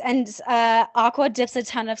place, and Aqua dips a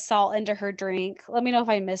ton of salt into her drink. Let me know if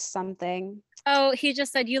I missed something. Oh, he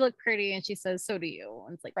just said, you look pretty. And she says, so do you.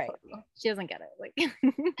 And it's like, right. She doesn't get it. Like,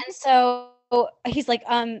 and so he's like,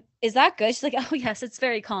 is that good? She's like, oh yes, it's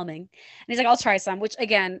very calming. And he's like, I'll try some, which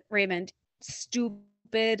again, Raymond,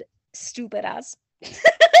 stupid ass.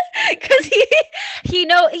 Because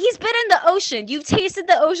he's been in the ocean. You've tasted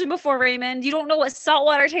the ocean before, Raymond. You don't know what salt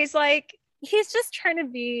water tastes like. He's just trying to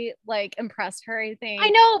be like impress her, I think. I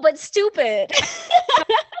know, but stupid.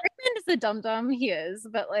 Raymond is a dum-dum, he is,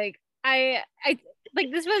 but like I like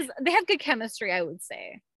they have good chemistry, I would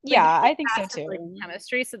say. Like, yeah, I think so too. Like,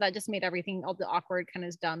 chemistry, so that just made everything, all the awkward kind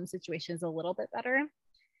of dumb situations a little bit better.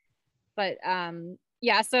 But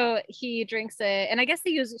yeah, so he drinks it, and I guess they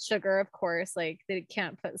use sugar, of course, like they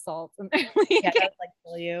can't put salt in there. Yeah, that's like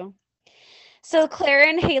kill you. So Claire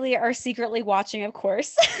and Haley are secretly watching, of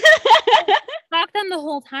course. Stalked them the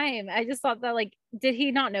whole time. I just thought that, like, did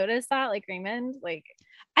he not notice that, like Raymond? Like,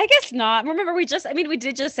 I guess not. Remember, we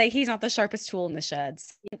did just say he's not the sharpest tool in the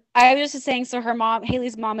sheds. I was just saying, so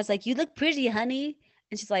Haley's mom is like, you look pretty, honey.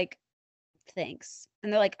 And she's like, thanks.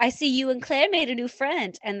 And they're like, I see you and Claire made a new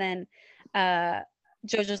friend. And then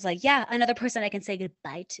JoJo's like, yeah, another person I can say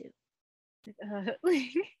goodbye to.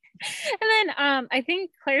 And then I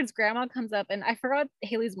think Claire's grandma comes up, and I forgot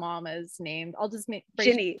Haley's mom is named. I'll just make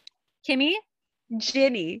Ginny. Kimmy?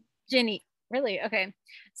 Ginny. Really? Okay.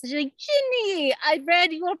 So she's like, Ginny, I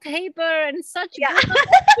read your paper and such good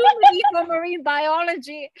opportunity for marine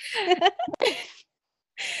biology.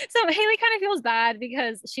 So Haley kind of feels bad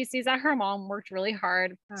because she sees that her mom worked really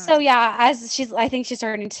hard. So yeah, I think she's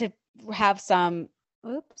starting to have some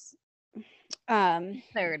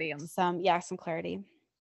clarity. Some clarity.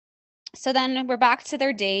 So then we're back to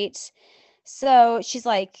their date. So she's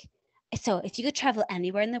like, so if you could travel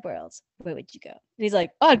anywhere in the world, where would you go? And he's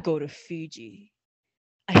like, I'd go to Fiji.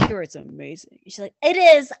 I hear it's amazing. She's like, it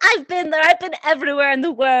is. I've been there. I've been everywhere in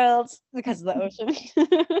the world because of the ocean.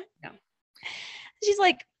 Yeah. She's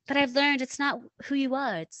like, but I've learned it's not who you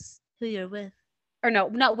are, it's who you're with. Or no,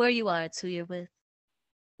 not where you are, it's who you're with.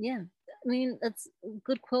 Yeah. I mean, that's a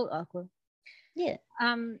good quote, Aqua. Yeah.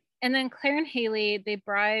 And then Claire and Haley, they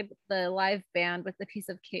bribe the live band with a piece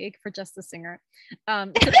of cake for just the singer. I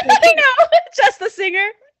know, just the singer.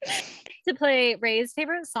 To play Ray's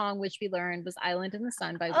favorite song, which we learned was "Island in the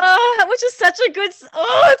Sun" by. Oh, which is such a good.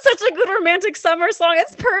 Oh, it's such a good romantic summer song.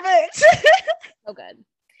 It's perfect. So good.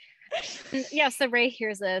 And yeah, so Ray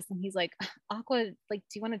hears this and he's like, Aqua, like,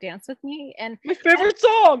 do you want to dance with me? And my favorite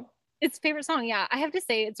song. It's favorite song. Yeah, I have to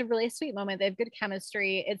say it's a really sweet moment. They have good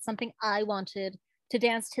chemistry. It's something I wanted to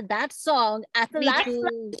dance to that song at the last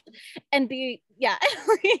night and be and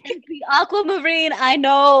be Aquamarine. I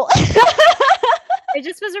know. It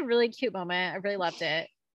just was a really cute moment. I really loved it.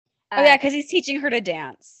 Oh yeah, because he's teaching her to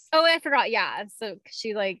dance. Oh, I forgot. Yeah, so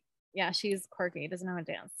she she's quirky, doesn't know how to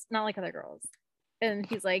dance, not like other girls. And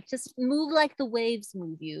he's like, just move like the waves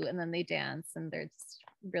move you, and then they dance, and they're just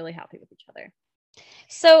really happy with each other.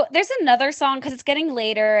 So there's another song because it's getting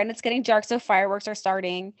later and it's getting dark, so fireworks are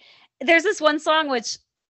starting. There's this one song which,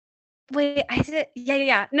 wait, I said,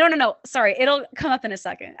 yeah. No. Sorry, it'll come up in a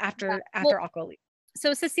second after Aqua leaves.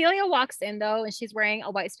 So Cecilia walks in though, and she's wearing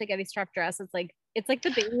a white spaghetti strap dress. It's like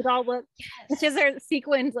the baby doll look, which is her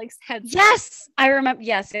sequined like head. Yes, I remember.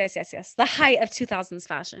 Yes. The height of 2000s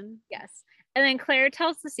fashion. Yes. And then Claire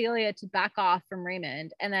tells Cecilia to back off from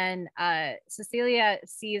Raymond. And then Cecilia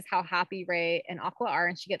sees how happy Ray and Aqua are,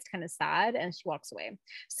 and she gets kind of sad and she walks away.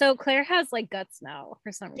 So Claire has like guts now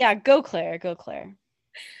for some reason. Yeah, go Claire.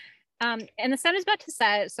 And the sun is about to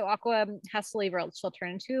set, so Aqua has to leave or else she'll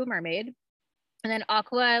turn into a mermaid. And then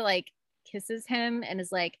Aqua like kisses him and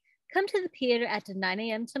is like, come to the pier at 9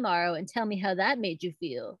 a.m. tomorrow and tell me how that made you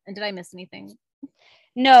feel. And did I miss anything?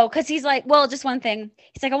 No, because he's like, well, just one thing.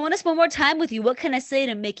 He's like, I want to spend more time with you. What can I say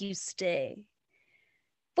to make you stay?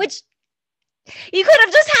 Which you could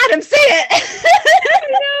have just had him say it. I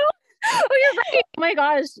know. Oh, you're right. Oh my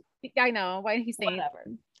gosh. I know. Why did he say whatever?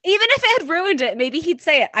 Even if it had ruined it, maybe he'd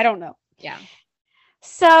say it. I don't know. Yeah.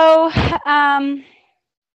 So,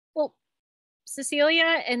 well,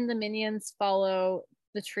 Cecilia and the minions follow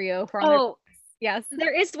the trio. Yes.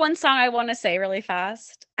 There is one song I want to say really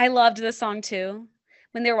fast. I loved this song too.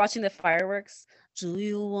 When they were watching the fireworks. Do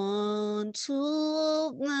you want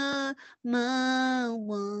to my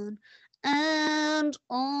one and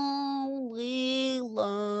only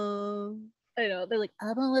love? I know. They're like,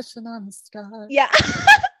 I've been wishing on the stars. Yeah.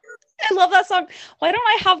 I love that song. Why don't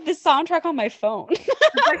I have this soundtrack on my phone?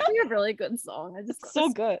 It's actually a really good song. It's so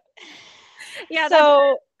good. Yeah.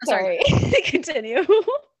 So sorry. Continue.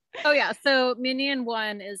 Oh yeah, so Minion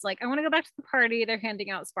 1 is like, I want to go back to the party. They're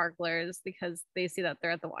handing out sparklers because they see that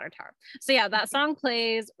they're at the water tower. So yeah, that song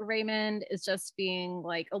plays. Raymond is just being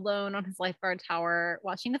like alone on his lifeguard tower,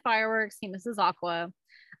 watching the fireworks. He misses Aqua.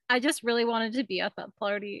 I just really wanted to be at that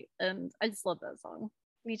party, and I just love that song.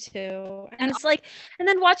 Me too. And it's like, and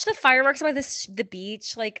then watch the fireworks by the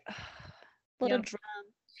beach, like little drum.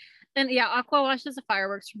 And yeah, Aqua watches the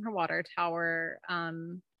fireworks from her water tower.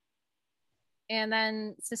 And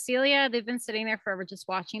then Cecilia, they've been sitting there forever just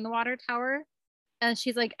watching the water tower. And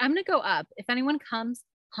she's like, I'm going to go up. If anyone comes,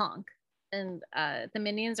 honk. And the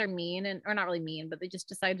minions are mean, or not really mean, but they just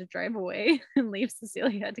decide to drive away and leave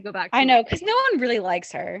Cecilia to go back. I know, because no one really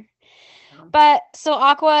likes her. No. But so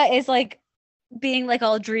Aqua is like being like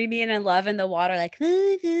all dreamy and in love in the water, like,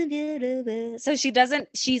 so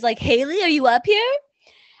she's like, Haley, are you up here?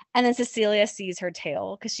 And then Cecilia sees her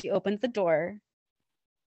tail because she opens the door.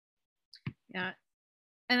 Yeah.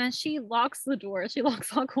 And then she locks the door. She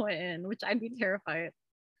locks Aqua in, which I'd be terrified.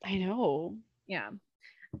 I know. Yeah.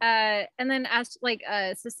 And then as like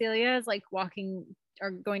Cecilia is like walking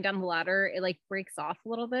or going down the ladder, it like breaks off a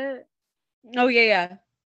little bit. Oh yeah.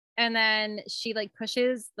 And then she like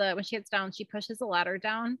pushes when she gets down, she pushes the ladder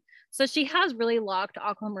down. So she has really locked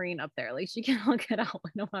Aquamarine up there. Like she can't get out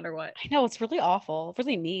no matter what. I know, it's really awful.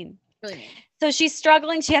 Really mean. Really mean. So she's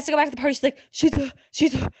struggling. She has to go back to the party. She's like,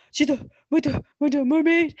 she's a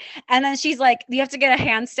mermaid. And then she's like, you have to get a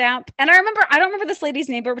hand stamp. And I don't remember this lady's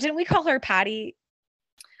name, but didn't we call her Patty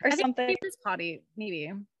or something? I think it's Patty,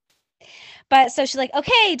 maybe. But so she's like,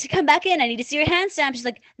 okay, to come back in, I need to see your hand stamp. She's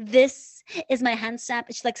like, this is my hand stamp.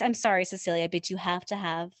 And she's like, I'm sorry, Cecilia, but you have to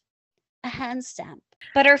have a hand stamp.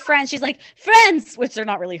 But her friends, she's like, friends, which they're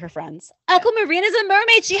not really her friends. Aquamarine is a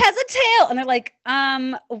mermaid. She has a tail. And they're like,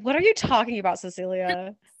 what are you talking about,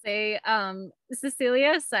 Cecilia?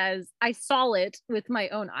 Cecilia says, I saw it with my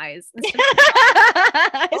own eyes.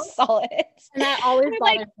 I saw it. And that always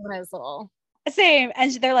bothers me when I was little. Same.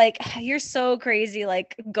 And they're like, you're so crazy.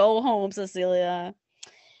 Like, go home, Cecilia.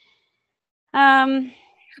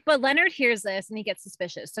 But Leonard hears this and he gets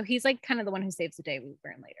suspicious. So he's like kind of the one who saves the day, we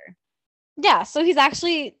learn later. Yeah, so he's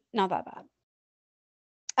actually not that bad.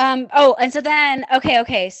 Oh, and so then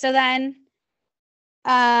okay. So then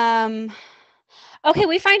okay,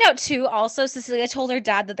 we find out too also Cecilia told her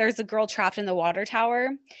dad that there's a girl trapped in the water tower.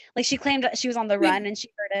 Like she claimed that she was on the run and she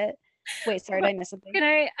heard it. Wait, sorry, did I miss something?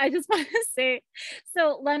 I just want to say,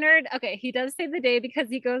 so Leonard, okay, he does save the day because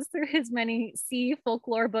he goes through his many sea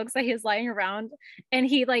folklore books that he has lying around, and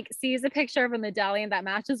he like sees a picture of a medallion that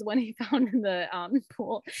matches one he found in the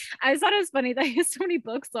pool. I just thought it was funny that he has so many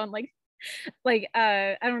books on I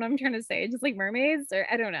don't know, I'm trying to say just like mermaids, or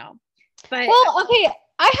I don't know. But well, okay,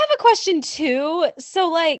 I have a question too.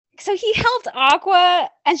 So he helped Aqua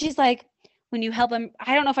and she's like, when you help him,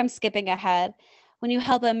 I don't know if I'm skipping ahead. When you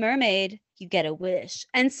help a mermaid, you get a wish.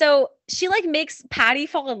 And so she like makes Patty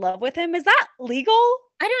fall in love with him. Is that legal?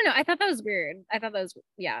 I don't know. I thought that was weird. I thought that was,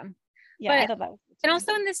 yeah. Yeah, I thought that was. And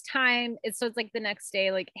also in this time, it's like the next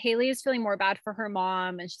day, like Haley is feeling more bad for her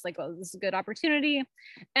mom, and she's like, "Oh, this is a good opportunity."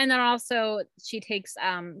 And then also she takes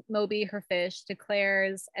Moby, her fish, to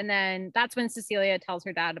Claire's, and then that's when Cecilia tells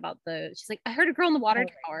her dad about she's like, "I heard a girl in the water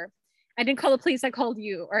tower. I didn't call the police. I called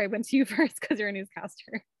you, or I went to you first because you're a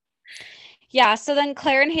newscaster." Yeah, so then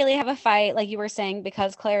Claire and Haley have a fight, like you were saying,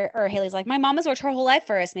 because Haley's like, my mom has worked her whole life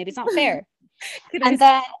for us. Maybe it's not fair. And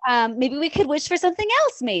then maybe we could wish for something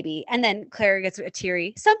else, maybe. And then Claire gets a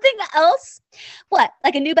teary. Something else? What?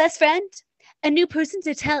 Like a new best friend? A new person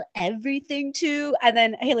to tell everything to? And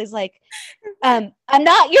then Haley's like, I'm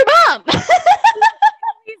not your mom.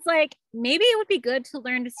 He's like, maybe it would be good to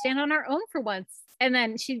learn to stand on our own for once. And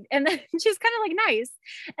then she's kind of like nice.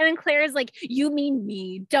 And then Claire is like, you mean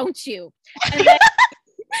me, don't you? And then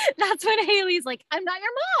that's when Haley's like, I'm not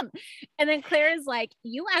your mom. And then Claire is like,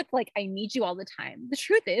 you act like I need you all the time. The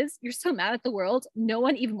truth is, you're so mad at the world, no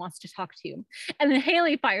one even wants to talk to you. And then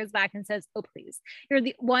Haley fires back and says, oh, please. You're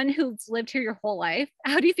the one who's lived here your whole life.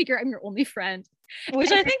 How do you figure I'm your only friend?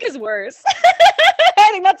 Which I think is worse.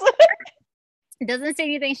 I think that's doesn't say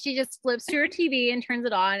anything. She just flips to her TV and turns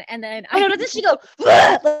it on. And then doesn't she go,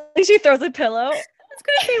 like she throws a pillow? I was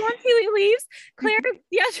gonna say once he leaves, Claire,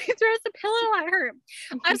 she throws a pillow at her.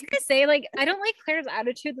 I was gonna say, like, I don't like Claire's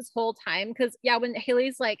attitude this whole time because when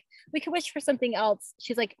Haley's like, we could wish for something else,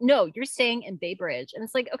 she's like, no, you're staying in Bay Bridge. And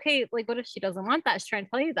it's like, okay, like what if she doesn't want that? She's trying to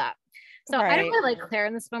tell you that. So right. I don't really like Claire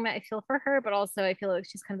in this moment. I feel for her, but also I feel like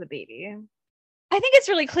she's kind of a baby. I think it's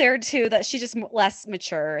really clear too that she's just less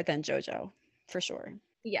mature than JoJo, for sure.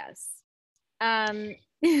 Yes.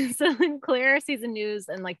 So then Claire sees the news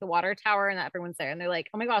and like the water tower and that everyone's there and they're like,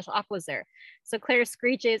 oh my gosh, Aqua's there. So Claire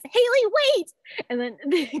screeches, Haley, wait! And then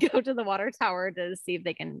they go to the water tower to see if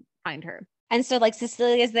they can find her. And so like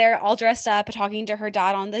Cecilia's there all dressed up talking to her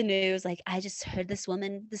dad on the news, like, I just heard this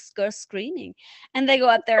girl screaming. And they go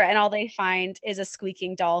up there and all they find is a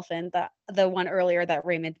squeaking dolphin, the one earlier that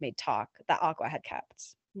Raymond made talk that Aqua had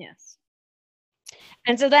kept. Yes.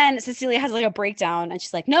 And so then Cecilia has like a breakdown and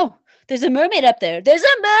she's like, no, there's a mermaid up there. There's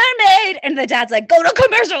a mermaid. And the dad's like, go to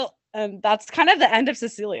commercial. And that's kind of the end of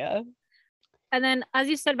Cecilia. And then, as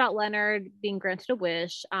you said about Leonard being granted a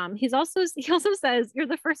wish, he also says, you're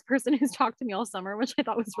the first person who's talked to me all summer, which I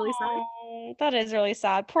thought was really sad. That is really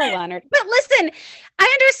sad. Poor Leonard. But listen,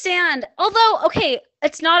 I understand. Although, okay,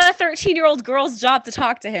 it's not a 13-year-old girl's job to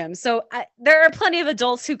talk to him. So there are plenty of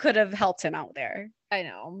adults who could have helped him out there. I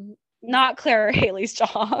know. Not Claire or Haley's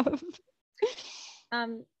job.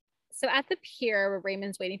 So at the pier where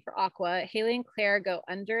Raymond's waiting for Aqua, Haley and Claire go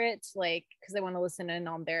under it, like, because they want to listen in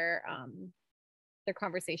on their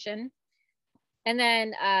conversation. And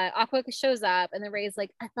then Aqua shows up and then Ray's like,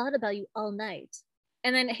 I thought about you all night.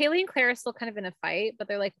 And then Haley and Claire are still kind of in a fight, but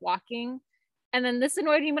they're like walking. And then this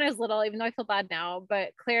annoyed me when I was little, even though I feel bad now,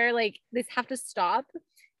 but Claire, like, they have to stop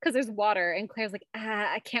because there's water, and Claire's like,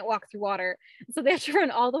 I can't walk through water. So they have to run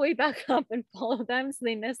all the way back up and follow them, so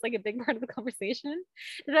they miss like a big part of the conversation.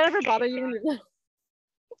 Did that ever bother you when you were little?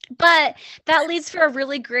 But that leads for a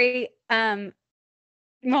really great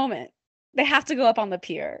moment. They have to go up on the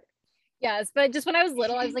pier. Yes, but just when I was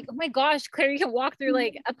little, I was like, oh my gosh, Claire, you can walk through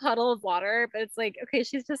like a puddle of water. But it's like, okay,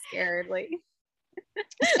 she's just scared. Like,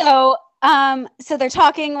 so they're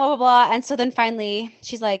talking, blah, blah, blah. And so then finally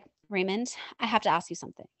she's like, Raymond, I have to ask you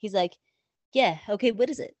something. He's like, yeah, okay, what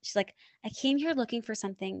is it? She's like, I came here looking for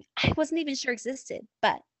something I wasn't even sure existed,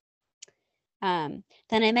 but then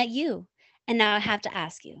I met you, and now I have to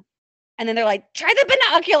ask you. And then they're like, try the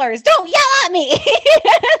binoculars, don't yell at me.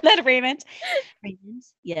 Then Raymond,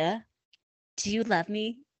 yeah, do you love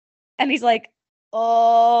me? And he's like,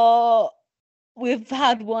 oh, we've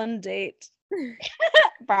had one date.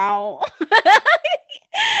 Wow.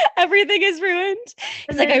 Everything is ruined.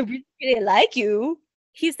 It's like, I really, really like you.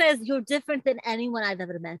 He says, "You're different than anyone I've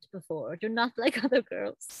ever met before. You're not like other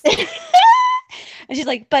girls." And she's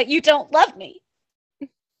like, but you don't love me.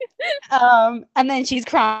 And then she's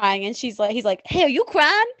crying and he's like, hey, are you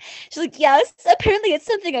crying? She's like, yes, apparently it's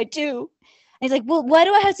something I do. And he's like, well, why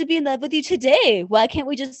do I have to be in love with you today? Why can't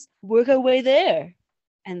we just work our way there?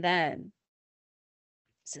 And then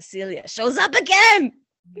Cecilia shows up again.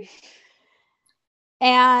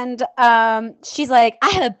 And she's like, I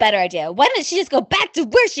have a better idea. Why don't she just go back to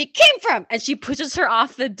where she came from? And she pushes her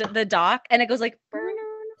off the dock, and it goes like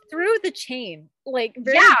through the chain. Like,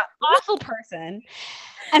 yeah, awful person.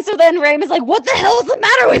 And so then Raymond's like, what the hell is the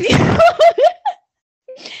matter with you?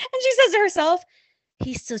 And she says to herself,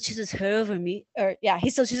 he still chooses her over me. Or yeah, he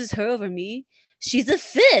still chooses her over me. She's a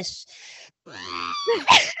fish.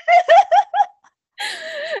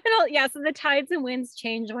 Yeah, so the tides and winds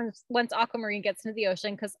change once Aquamarine gets into the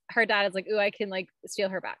ocean, because her dad is like, ooh, I can like steal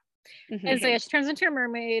her back. Mm-hmm. And so yeah, she turns into a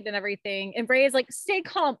mermaid and everything. And Bray is like, stay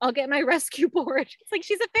calm, I'll get my rescue board. It's like,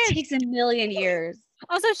 she's a fish. It takes a million years.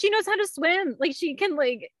 Also, she knows how to swim. Like, she can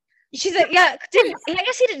like. She's like, yeah. I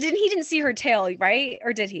guess he didn't see her tail, right?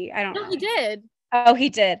 Or did he? I don't know. No, he did. Oh, he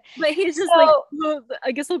did. But he's just like, well,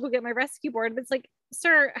 I guess I'll go get my rescue board. But it's like,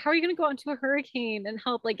 sir, how are you going to go out into a hurricane and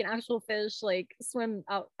help like an actual fish like swim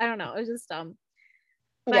out? I don't know. It was just dumb.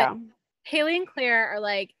 But yeah. Haley and Claire are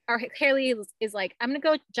like, or Haley is like, I'm going to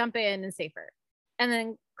go jump in and save her. And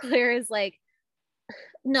then Claire is like,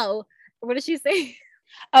 no. What does she say?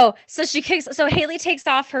 Oh, so Haley takes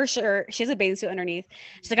off her shirt. She has a bathing suit underneath.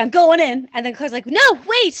 She's like, I'm going in. And then Claire's like, no,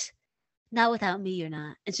 wait. Not without me, you're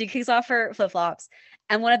not. And she kicks off her flip-flops.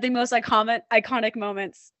 And one of the most iconic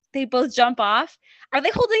moments, they both jump off. Are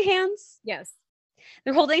they holding hands? Yes.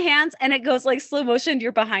 They're holding hands, and it goes like slow motion.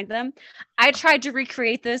 You're behind them. I tried to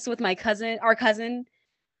recreate this with our cousin,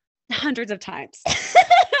 hundreds of times.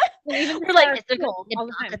 Even we're like, all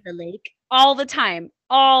the time. At the lake. All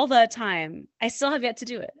the time. I still have yet to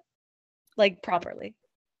do it, like properly.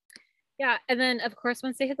 Yeah, and then of course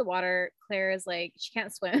once they hit the water, Claire is like, she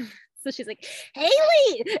can't swim. So she's like,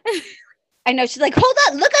 Haley! I know, she's like, hold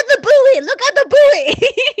on, look at the buoy!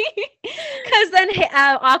 Because then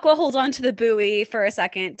Aqua holds on to the buoy for a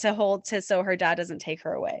second so her dad doesn't take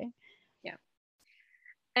her away. Yeah.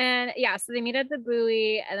 And yeah, so they meet at the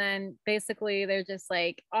buoy, and then basically they're just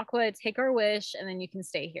like, Aqua, take our wish, and then you can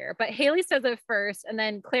stay here. But Haley says it first, and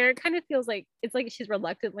then Claire kind of feels like, it's like she's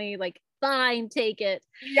reluctantly like, fine, take it.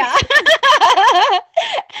 Yeah.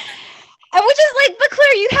 Which is like, but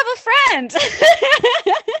Claire, you have a friend.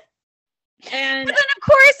 And but then of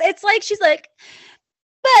course it's like, she's like,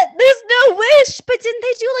 but there's no wish. But didn't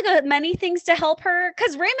they do like many things to help her?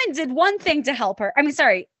 Because Raymond did one thing to help her. I mean,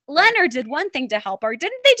 sorry, Leonard did one thing to help her.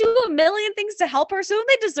 Didn't they do a million things to help her? So don't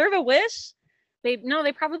they deserve a wish? They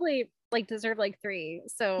probably like deserve like 3.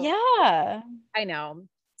 So yeah, I know.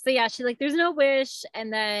 So yeah, she's like, there's no wish.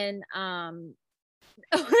 And then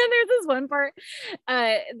there's this one part,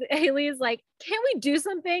 Haley is like, can't we do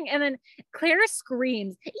something? And then Claire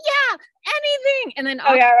screams, yeah, anything. And then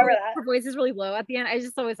I remember that. Her voice is really low at the end. I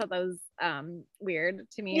just always thought that was weird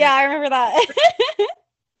to me. Yeah, I remember that.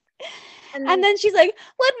 And then she's like,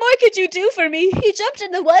 what more could you do for me? You jumped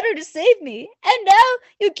in the water to save me, and now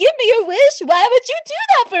you give me your wish. Why would you do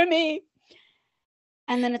that for me?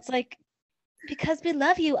 And then it's like, because we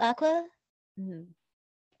love you, Aqua. Mm-hmm.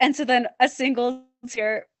 And so then a single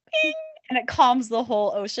tear, ping, and it calms the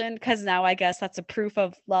whole ocean, because now I guess that's a proof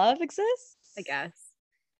of love exists. I guess.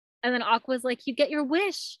 And then Aqua's like, you get your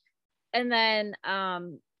wish. And then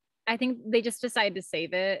I think they just decide to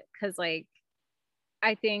save it, because like,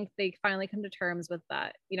 I think they finally come to terms with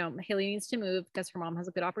that. You know, Haley needs to move because her mom has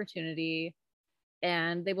a good opportunity,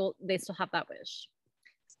 and they still have that wish.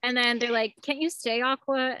 And then they're like, can't you stay,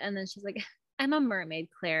 Aqua? And then she's like, I'm a mermaid,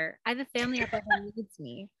 Claire. I have a family up there who needs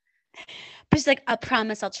me. But she's like, I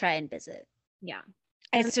promise I'll try and visit. Yeah.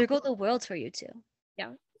 I circle the world for you too.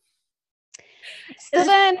 Yeah. So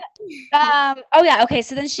then,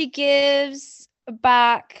 so then she gives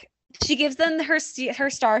them her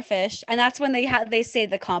starfish, and that's when they say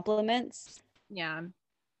the compliments. Yeah.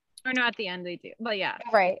 Or no, at the end they do. But yeah.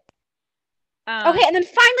 Right. Okay, and then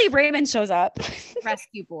finally Raymond shows up.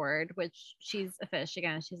 Rescue board, which she's a fish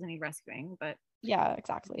again. She doesn't need rescuing, but yeah,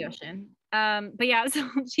 exactly. The ocean. But yeah, so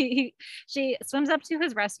she swims up to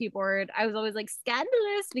his rescue board. I was always like,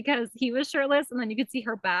 scandalous, because he was shirtless, and then you could see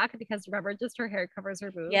her back, because remember, just her hair covers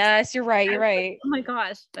her boobs. Yes, you're right. Oh my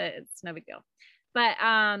gosh, but it's no big deal. But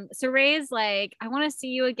so Ray's like, I want to see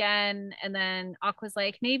you again, and then Aqua's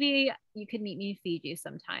like, maybe you could meet me in Fiji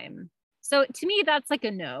sometime. So to me, that's like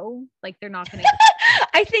a no. Like, they're not gonna.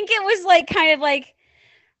 I think it was like kind of like,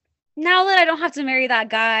 now that I don't have to marry that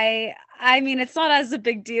guy, I mean, it's not as a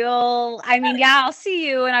big deal. I mean, yeah, I'll see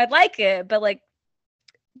you and I'd like it, but like,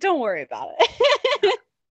 don't worry about it.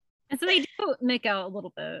 And so they do make out a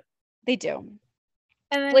little bit. They do.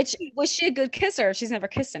 And then, Which, was she a good kisser? She's never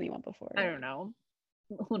kissed anyone before. I don't know.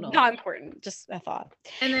 Who knows? Not important, just a thought.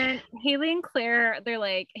 And then Haley and Claire, they're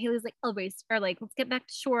like, Haley's like, oh, race, or like, let's get back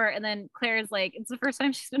to shore. And then Claire's like, it's the first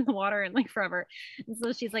time she's been in the water in like forever. And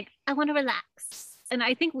so she's like, I want to relax. And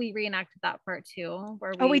I think we reenacted that part too,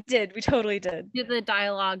 where We did. We totally did. do the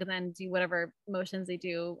dialogue and then do whatever motions they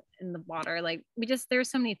do in the water. Like there's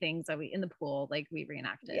so many things that we in the pool, like we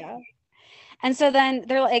reenacted. Yeah. And so then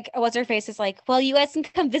they're like, what's her face is like, well, you guys can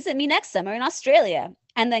come visit me next summer in Australia.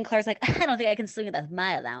 And then Claire's like, I don't think I can swim without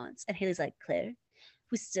my allowance. And Haley's like, Claire,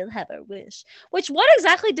 we still have our wish. Which, what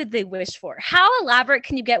exactly did they wish for? How elaborate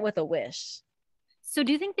can you get with a wish? So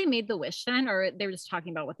do you think they made the wish then, or they were just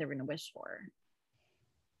talking about what they were going to wish for?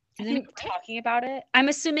 I think talking about it. I'm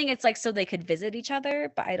assuming it's like so they could visit each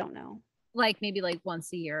other, but I don't know. Like maybe like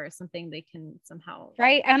once a year or something they can somehow.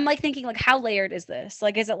 Right? I'm like thinking like, how layered is this?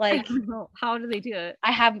 Like, is it like, how do they do it?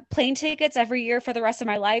 I have plane tickets every year for the rest of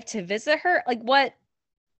my life to visit her? Like what?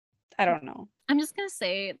 I don't know. I'm just going to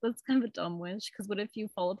say that's kind of a dumb wish, because what if you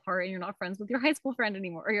fall apart and you're not friends with your high school friend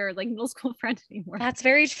anymore, or your like middle school friend anymore? That's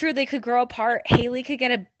very true. They could grow apart. Haley could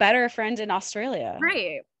get a better friend in Australia.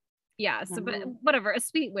 Right. Yeah. So, but whatever, a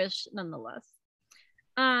sweet wish nonetheless.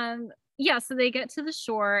 Yeah. So they get to the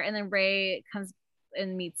shore, and then Ray comes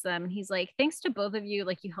and meets them. He's like, thanks to both of you.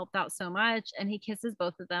 Like, you helped out so much. And he kisses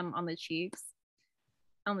both of them on the cheek.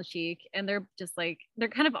 And they're just like, they're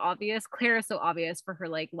kind of obvious. Claire is so obvious for her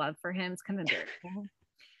like love for him. It's kind of embarrassing.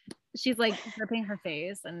 She's like gripping her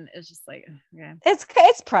face, and it's just like, yeah,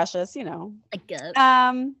 it's precious, you know. I guess.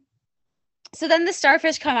 So then the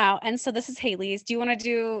starfish come out, and so this is Haley's. Do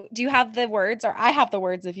you have the words, or I have the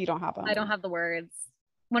words if you don't have them? I don't have the words.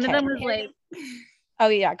 One of them was like, oh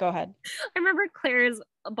yeah, go ahead. I remember Claire's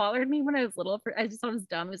bothered me when I was little. I just thought it was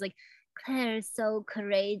dumb. It was like, Claire is so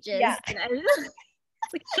courageous. Yeah. And I was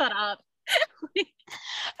like, shut up. I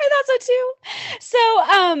thought so too.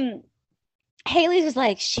 So Haley was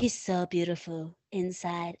like, she's so beautiful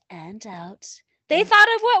inside and out. They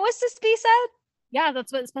thought of what was to be said. Yeah,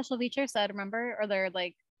 that's what special feature said, remember? Or their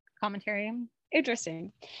like commentary.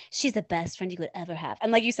 Interesting. She's the best friend you could ever have.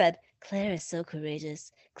 And like you said, Claire is so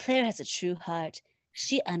courageous. Claire has a true heart.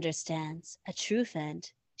 She understands. A true friend.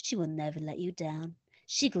 She will never let you down.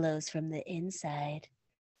 She glows from the inside.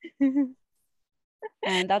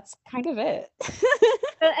 And that's kind of it.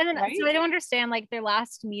 And then right? So I don't understand, like their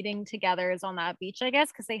last meeting together is on that beach, I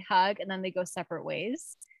guess, because they hug and then they go separate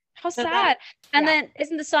ways. How sad. And then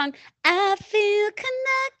isn't the song I Feel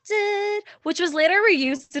Connected, which was later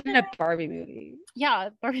reused in a Barbie movie. Yeah,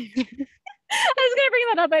 Barbie. I was gonna bring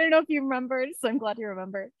that up. I don't know if you remembered, so I'm glad you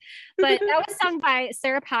remembered. But that was sung by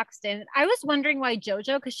Sarah Paxton. I was wondering why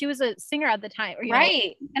JoJo, because she was a singer at the time,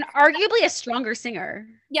 right? And arguably a stronger singer.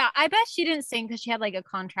 Yeah, I bet she didn't sing because she had like a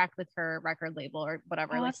contract with her record label or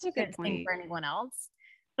whatever. Oh, like that's a good point. Sing for anyone else.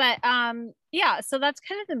 But yeah, so that's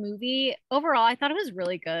kind of the movie. Overall, I thought it was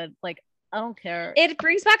really good. Like, I don't care. It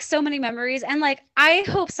brings back so many memories, and like I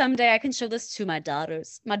hope someday I can show this to my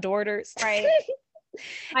daughters. Right.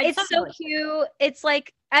 It's so cute. It's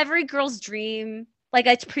like every girl's dream, like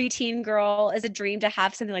a preteen girl is a dream to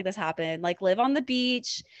have something like this happen. Like live on the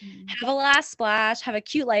beach, have a last splash, have a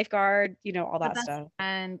cute lifeguard, you know, all that stuff.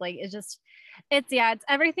 And like it's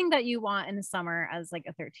everything that you want in the summer as like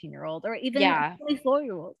a 13-year-old or even a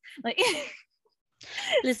 24-year-old. Like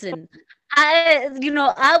listen,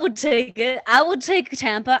 I would take it. I would take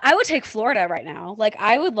Tampa. I would take Florida right now. Like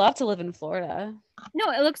I would love to live in Florida.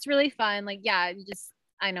 No, it looks really fun. Like, yeah,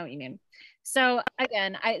 I know what you mean. So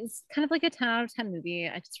again, it's kind of like a 10 out of 10 movie.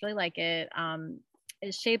 I just really like it.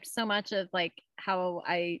 It shaped so much of like how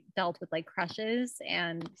I dealt with like crushes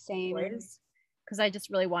and same, because I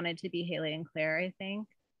just really wanted to be Haley and Claire, I think.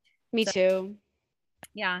 Me too.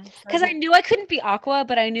 Yeah. Because I knew I couldn't be Aqua,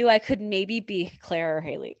 but I knew I could maybe be Claire or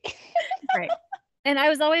Haley. Right. And I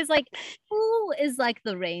was always like, who is like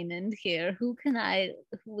the Raymond here? Who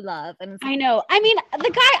love? And I know. I mean,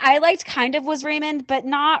 the guy I liked kind of was Raymond, but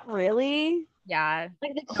not really. Yeah.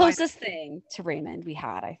 Like the closest thing to Raymond we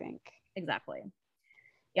had, I think. Exactly.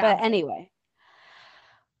 Yeah. But anyway.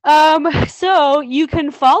 So you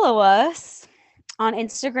can follow us on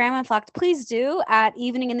Instagram. In fact, please do at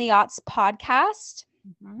Evening in the Yachts podcast.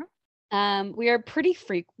 Mm-hmm. We are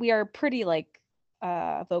pretty like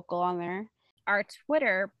vocal on there. Our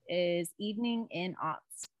Twitter is Evening in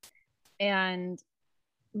Aughts, and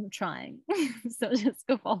I'm trying, so just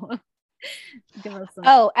go follow. Give us some.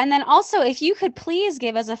 Oh, and then also, if you could please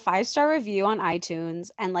give us a 5-star review on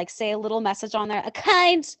iTunes and like say a little message on there, a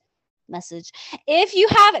kind message. If you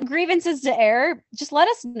have grievances to air, just let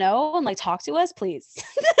us know and like talk to us, please.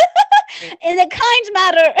 In a kind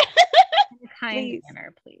manner. In a kind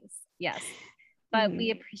manner, please. Yes. But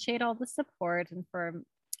we appreciate all the support and for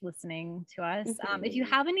listening to us. If you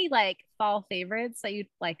have any like fall favorites that you'd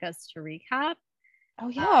like us to recap. Oh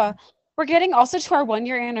yeah. We're getting also to our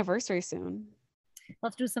 1-year anniversary soon.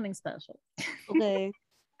 Let's do something special. Okay. I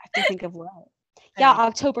have to think of what. Yeah,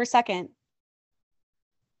 October 2nd.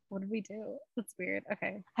 What did we do? That's weird.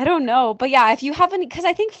 Okay. I don't know. But yeah, if you have any, because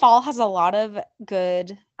I think fall has a lot of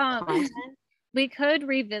good content. We could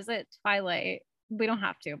revisit Twilight. We don't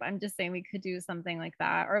have to, but I'm just saying we could do something like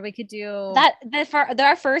that. Or we could do that.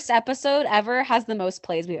 Our first episode ever has the most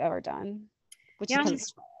plays we've ever done. Which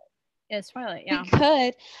is It's Twilight, yeah. We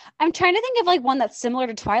could. I'm trying to think of like one that's similar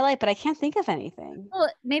to Twilight, but I can't think of anything.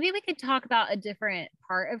 Well, maybe we could talk about a different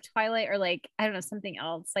part of Twilight, or like, I don't know, something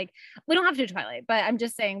else. Like, we don't have to do Twilight, but I'm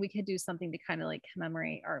just saying we could do something to kind of like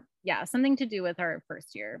commemorate, or something to do with our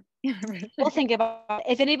first year. We'll think about it.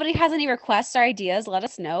 If anybody has any requests or ideas, let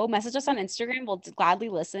us know. Message us on Instagram. We'll gladly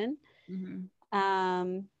listen.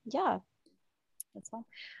 Yeah. That's all.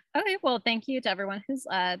 Okay, well, thank you to everyone who's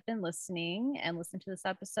been listening and listened to this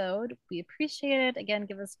episode. We appreciate it. Again,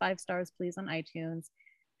 give us 5 stars, please, on iTunes,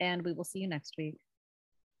 and we will see you next week.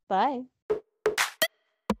 Bye.